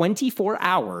within 24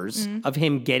 hours of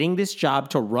him getting this job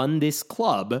to run this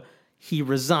club, he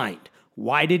resigned.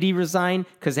 Why did he resign?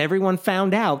 Because everyone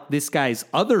found out this guy's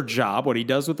other job, what he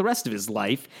does with the rest of his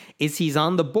life, is he's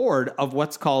on the board of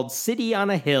what's called City on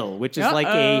a Hill, which is like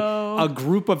a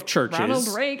group of churches. Ronald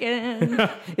Reagan.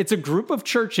 It's a group of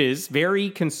churches, very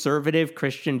conservative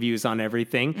Christian views on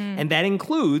everything. And that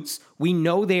includes, we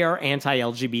know they are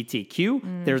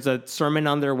anti-LGBTQ. There's a sermon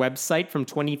on their website from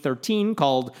 2013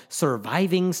 called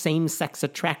Surviving Same-Sex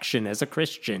Attraction as a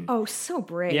Christian. Oh, so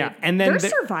brave. Yeah. And then they're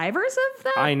survivors of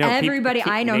that? I know. Everybody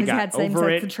I know has had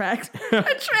same-sex attraction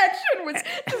was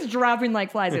just dropping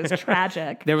like flies. It was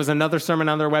tragic. There was another sermon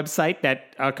on their website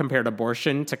that compared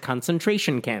abortion to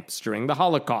concentration camps during the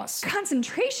Holocaust.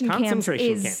 Concentration camps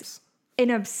is an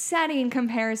upsetting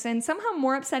comparison, somehow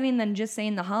more upsetting than just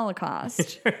saying the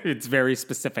Holocaust. It's very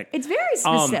specific. It's very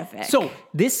specific. So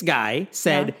this guy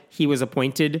said he was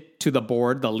appointed to the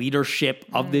board, the leadership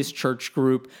of this church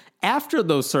group after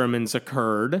those sermons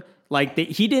occurred. Like,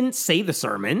 he didn't say the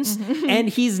sermons, and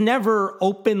he's never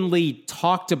openly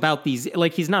talked about these.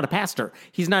 Like, he's not a pastor.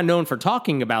 He's not known for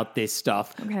talking about this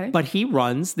stuff. Okay. But he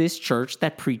runs this church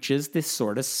that preaches this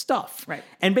sort of stuff. Right.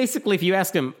 And basically, if you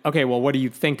ask him, okay, well, what do you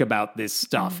think about this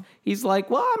stuff? He's like,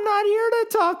 well, I'm not here to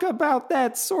talk about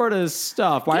that sort of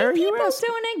stuff. Why are you asking?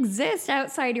 People don't exist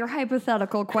outside your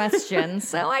hypothetical questions,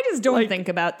 so I just don't think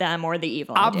about them or the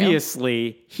evil.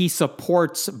 Obviously, he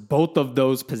supports both of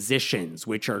those positions,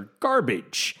 which are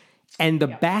garbage. And the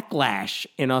backlash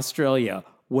in Australia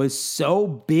was so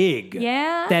big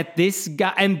that this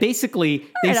guy, and basically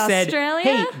they said,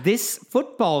 hey, this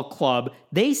football club,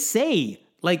 they say,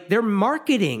 like, their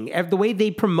marketing, the way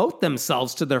they promote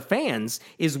themselves to their fans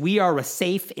is we are a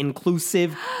safe,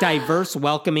 inclusive, diverse,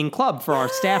 welcoming club for our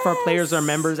staff, our players, our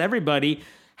members, everybody.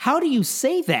 How do you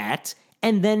say that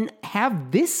and then have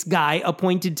this guy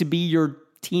appointed to be your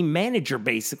team manager,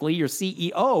 basically, your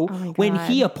CEO, when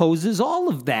he opposes all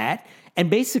of that?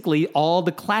 And basically, all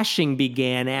the clashing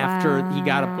began after he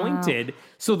got appointed.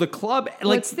 So the club...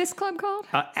 What's this club called?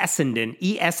 Essendon,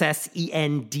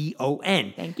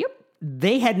 Essendon. Thank you.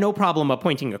 They had no problem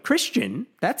appointing a Christian.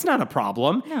 That's not a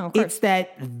problem. No, of course. It's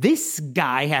that this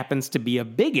guy happens to be a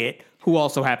bigot who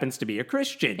also happens to be a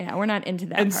Christian. Yeah, we're not into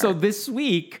that And part. so this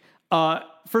week,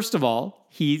 first of all,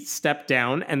 he stepped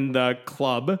down and the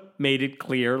club made it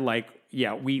clear, like,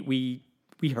 yeah, we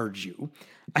heard you.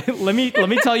 let me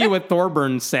tell you what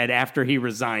Thorburn said after he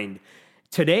resigned.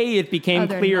 Today, it became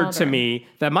clear to me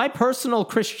that my personal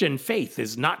Christian faith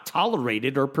is not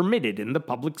tolerated or permitted in the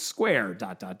public square, ...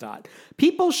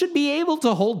 People should be able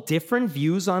to hold different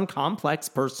views on complex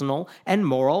personal and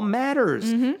moral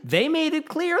matters. They made it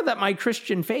clear that my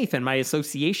Christian faith and my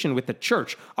association with the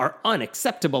church are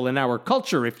unacceptable in our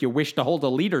culture if you wish to hold a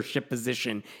leadership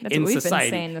position in society. That's what we've been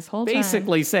saying this whole time.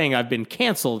 Basically saying I've been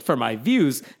canceled for my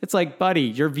views. It's like, buddy,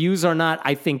 your views are not,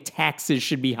 I think taxes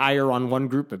should be higher on one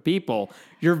group of people.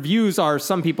 Your views are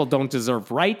some people don't deserve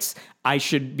rights. I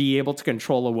should be able to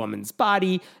control a woman's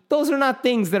body. Those are not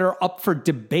things that are up for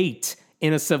debate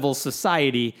in a civil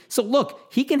society. So look,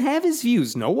 he can have his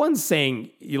views. No one's saying,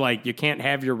 like, you can't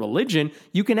have your religion.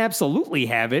 You can absolutely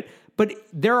have it. But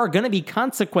there are going to be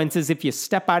consequences if you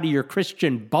step out of your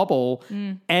Christian bubble.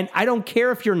 And I don't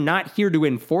care if you're not here to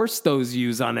enforce those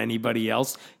views on anybody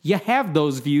else. You have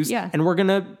those views, and we're going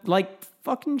to, like,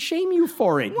 fucking shame you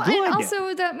for it. Well, and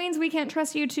also that means we can't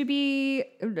trust you to be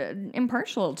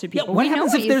impartial to people. Yeah, what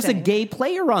happens if there's a gay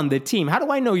player on the team? How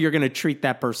do I know you're going to treat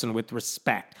that person with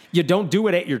respect? You don't do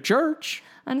it at your church.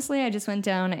 Honestly, I just went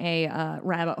down a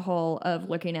rabbit hole of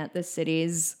looking at the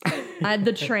cities.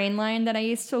 The train line that I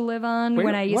used to live on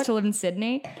when I used to live in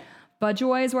Sydney.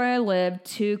 Budgewoi is where I live.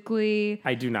 Tukely.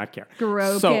 I do not care.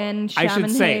 Gorokan, so, I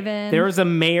should say, Haven. there is a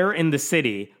mayor in the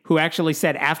city who actually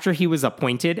said after he was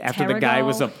appointed, after the guy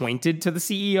was appointed to the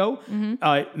CEO,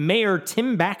 Mayor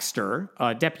Tim Baxter,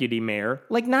 deputy mayor,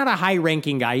 like not a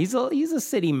high-ranking guy, he's a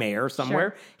city mayor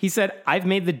somewhere. Sure. He said, I've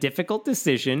made the difficult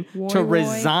decision to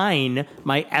resign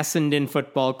my Essendon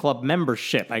Football Club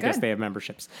membership. I guess they have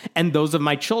memberships. And those of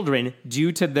my children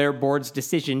due to their board's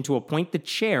decision to appoint the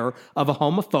chair of a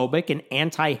homophobic and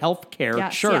anti-healthcare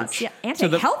church. Yes.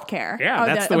 Anti-healthcare?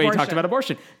 That's the way he talked about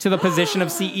abortion. To the position of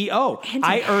CEO.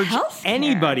 I urge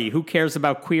anybody who cares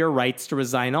about queer rights to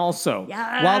resign also.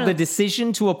 Yes. While the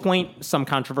decision to appoint some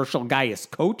controversial guy as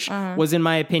coach was, in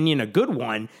my opinion, a good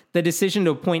one, the decision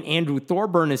to appoint Andrew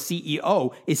Thorburn as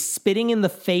CEO is spitting in the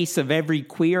face of every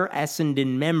queer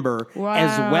Essendon member,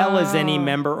 as well as any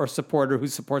member or supporter who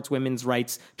supports women's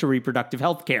rights to reproductive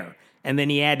health care. And then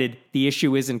he added, the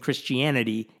issue isn't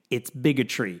Christianity, it's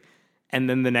bigotry. And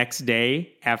then the next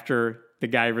day, after the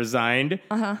guy resigned,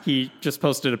 he just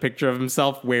posted a picture of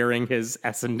himself wearing his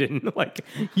Essendon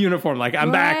uniform. Like,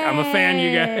 I'm back. I'm a fan,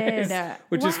 you guys.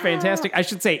 Which is fantastic. I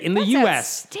should say, in the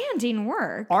U.S. outstanding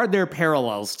work. Are there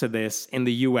parallels to this in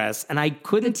the U.S.? And I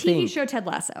couldn't think. The TV show Ted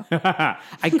Lasso.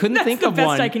 I couldn't think of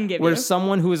one where you.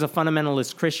 someone who is a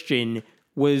fundamentalist Christian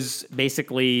was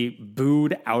basically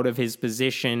booed out of his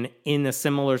position in a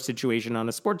similar situation on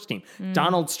a sports team.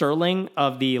 Donald Sterling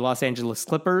of the Los Angeles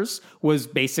Clippers was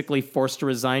basically forced to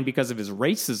resign because of his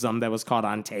racism that was caught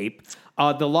on tape.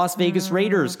 The Las Vegas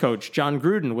Raiders coach, John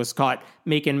Gruden, was caught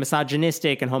making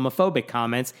misogynistic and homophobic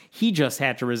comments. He just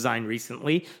had to resign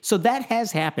recently. So that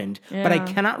has happened. Yeah. But I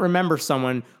cannot remember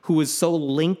someone who was so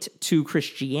linked to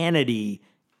Christianity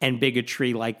and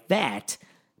bigotry like that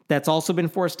that's also been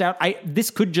forced out. This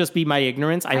could just be my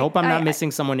ignorance. I hope I'm not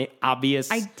missing someone obvious.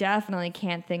 I definitely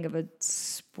can't think of a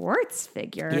sports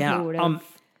figure who would have...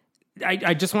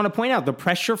 I just want to point out the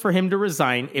pressure for him to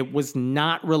resign, it was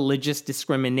not religious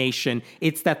discrimination.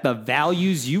 It's that the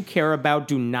values you care about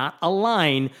do not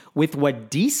align with what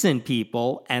decent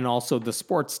people and also the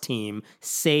sports team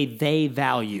say they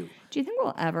value. Do you think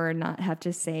we'll ever not have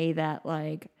to say that,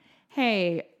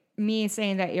 hey, me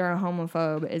saying that you're a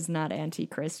homophobe is not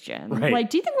anti-Christian? Right.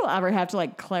 Do you think we'll ever have to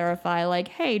clarify,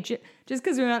 hey, just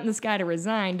because we want this guy to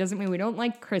resign doesn't mean we don't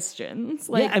like Christians?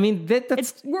 We're not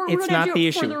the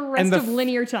issue. For the rest of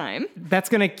linear time. That's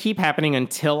going to keep happening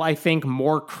until I think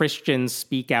more Christians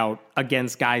speak out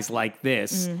against guys like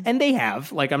this. And they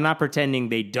have. I'm not pretending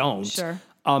they don't. Sure.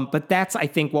 But that's, I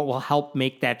think, what will help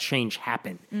make that change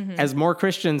happen. As more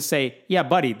Christians say, yeah,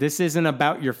 buddy, this isn't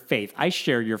about your faith. I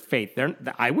share your faith.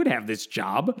 I would have this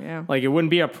job. Yeah. It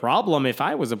wouldn't be a problem if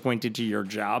I was appointed to your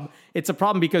job. It's a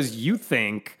problem because you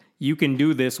think you can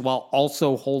do this while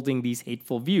also holding these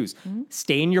hateful views.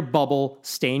 Stay in your bubble.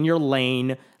 Stay in your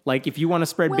lane. If you want to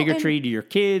spread bigotry to your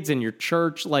kids and your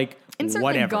church, and certainly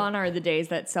whatever. Gone are the days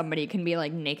that somebody can be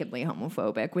nakedly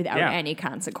homophobic without any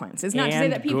consequences. Not to say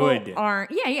that people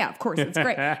aren't. Yeah, of course, it's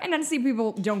great. And not to say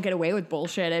people don't get away with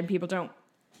bullshit and people don't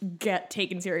get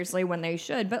taken seriously when they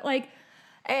should. But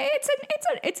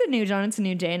it's a new dawn, it's a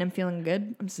new day, and I'm feeling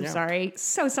good. I'm so sorry.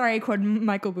 So sorry I quoted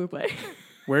Michael Bublé.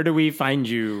 Where do we find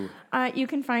you? You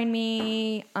can find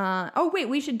me.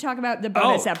 We should talk about the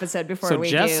bonus episode before we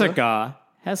do. So Jessica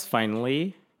has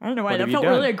finally... I don't know why that felt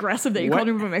really aggressive that you called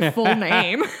me by my full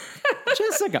name.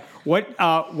 Jessica, what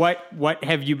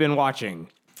have you been watching?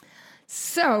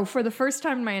 So, for the first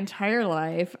time in my entire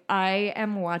life, I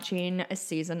am watching a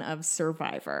season of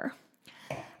Survivor.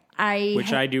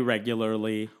 Which I do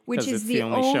regularly. Which is the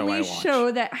only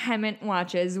show that Hemant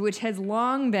watches, which has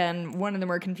long been one of the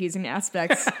more confusing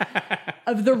aspects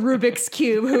of the Rubik's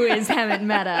Cube, who is Hemant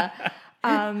Mehta.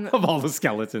 Of all the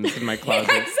skeletons in my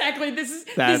closet. Yeah, exactly. This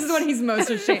is what he's most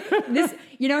ashamed.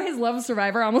 His love of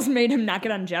Survivor almost made him not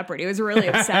get on Jeopardy. It was really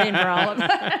upsetting for all of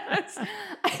us.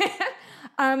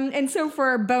 And so for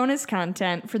our bonus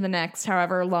content for the next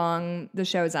however long the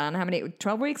show's on,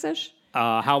 12 weeks-ish?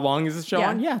 How long is the show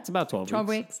on? Yeah, it's about 12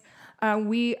 weeks.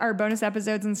 Our bonus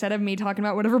episodes, instead of me talking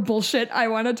about whatever bullshit I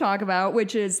want to talk about,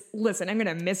 which is, listen, I'm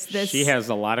going to miss this. She has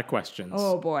a lot of questions.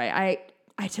 Oh boy.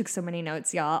 I took so many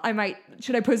notes, y'all.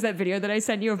 Should I post that video that I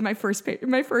sent you of my first?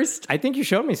 I think you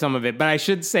showed me some of it, but I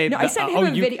should say... No, I sent him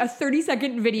a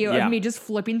 30-second video of me just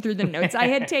flipping through the notes I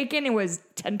had taken. It was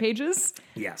 10 pages.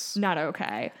 Yes. Not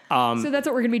okay. So that's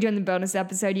what we're going to be doing in the bonus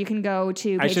episode. You can go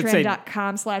to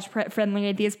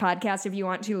patreon.com/friendlyatheist podcast if you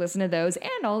want to listen to those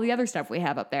and all the other stuff we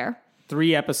have up there.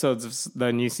 3 episodes of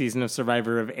the new season of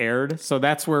Survivor have aired, so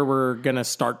that's where we're going to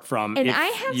start from. And I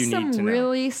have some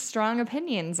really strong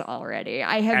opinions already.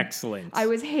 Excellent. I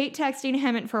was hate texting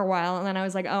Hemant for a while, and then I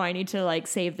was like, oh, I need to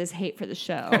save this hate for the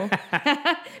show.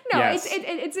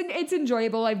 It's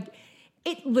enjoyable.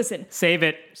 Listen. Save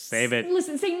it.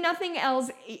 Listen, say nothing else.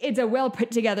 It's a well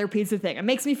put together piece of thing. It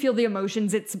makes me feel the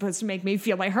emotions it's supposed to make me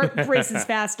feel. My heart races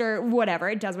faster. Whatever.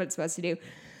 It does what it's supposed to do.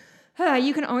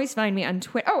 You can always find me on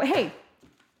Twitter. Oh, hey.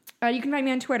 You can find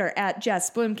me on Twitter at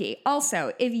Jess Blumke.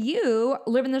 Also, if you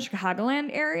live in the Chicagoland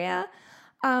area,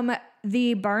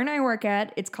 the barn I work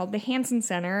at, it's called the Hansen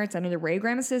Center. It's under the Ray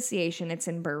Graham Association. It's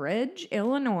in Burridge,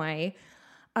 Illinois.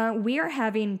 We are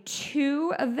having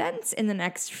 2 events in the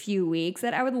next few weeks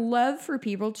that I would love for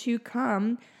people to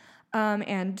come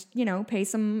and, pay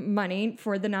some money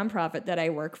for the nonprofit that I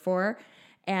work for.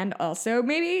 And also,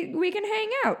 maybe we can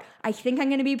hang out. I think I'm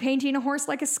going to be painting a horse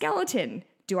like a skeleton.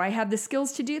 Do I have the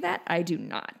skills to do that? I do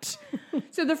not.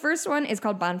 So the first one is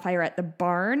called Bonfire at the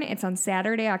Barn. It's on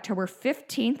Saturday, October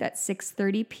 15th at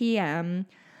 6:30 p.m.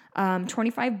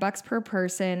 $25 per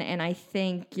person, and I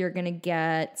think you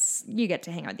get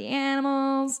to hang out with the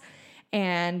animals,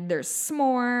 and there's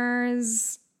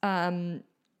s'mores,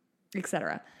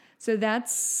 etc. So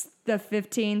that's the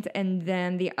 15th, and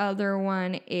then the other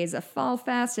one is a fall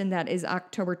fast, and that is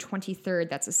October 23rd.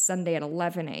 That's a Sunday at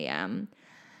 11 a.m.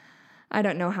 I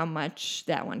don't know how much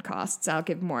that one costs. I'll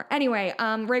give more. Anyway,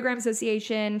 Ray Graham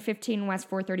Association, 15 West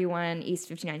 431 East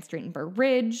 59th Street in Burr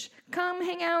Ridge. Come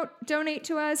hang out, donate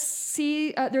to us.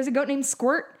 See, there's a goat named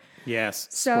Squirt. Yes,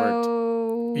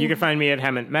 so Squirt. You can find me at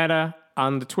Hemant Mehta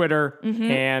on the Twitter.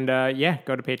 And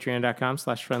go to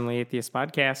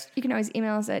patreon.com/friendlyatheistpodcast. You can always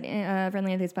email us at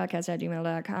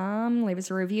friendlyatheistpodcast@gmail.com. Leave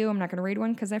us a review. I'm not going to read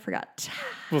one because I forgot.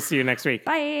 We'll see you next week.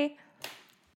 Bye.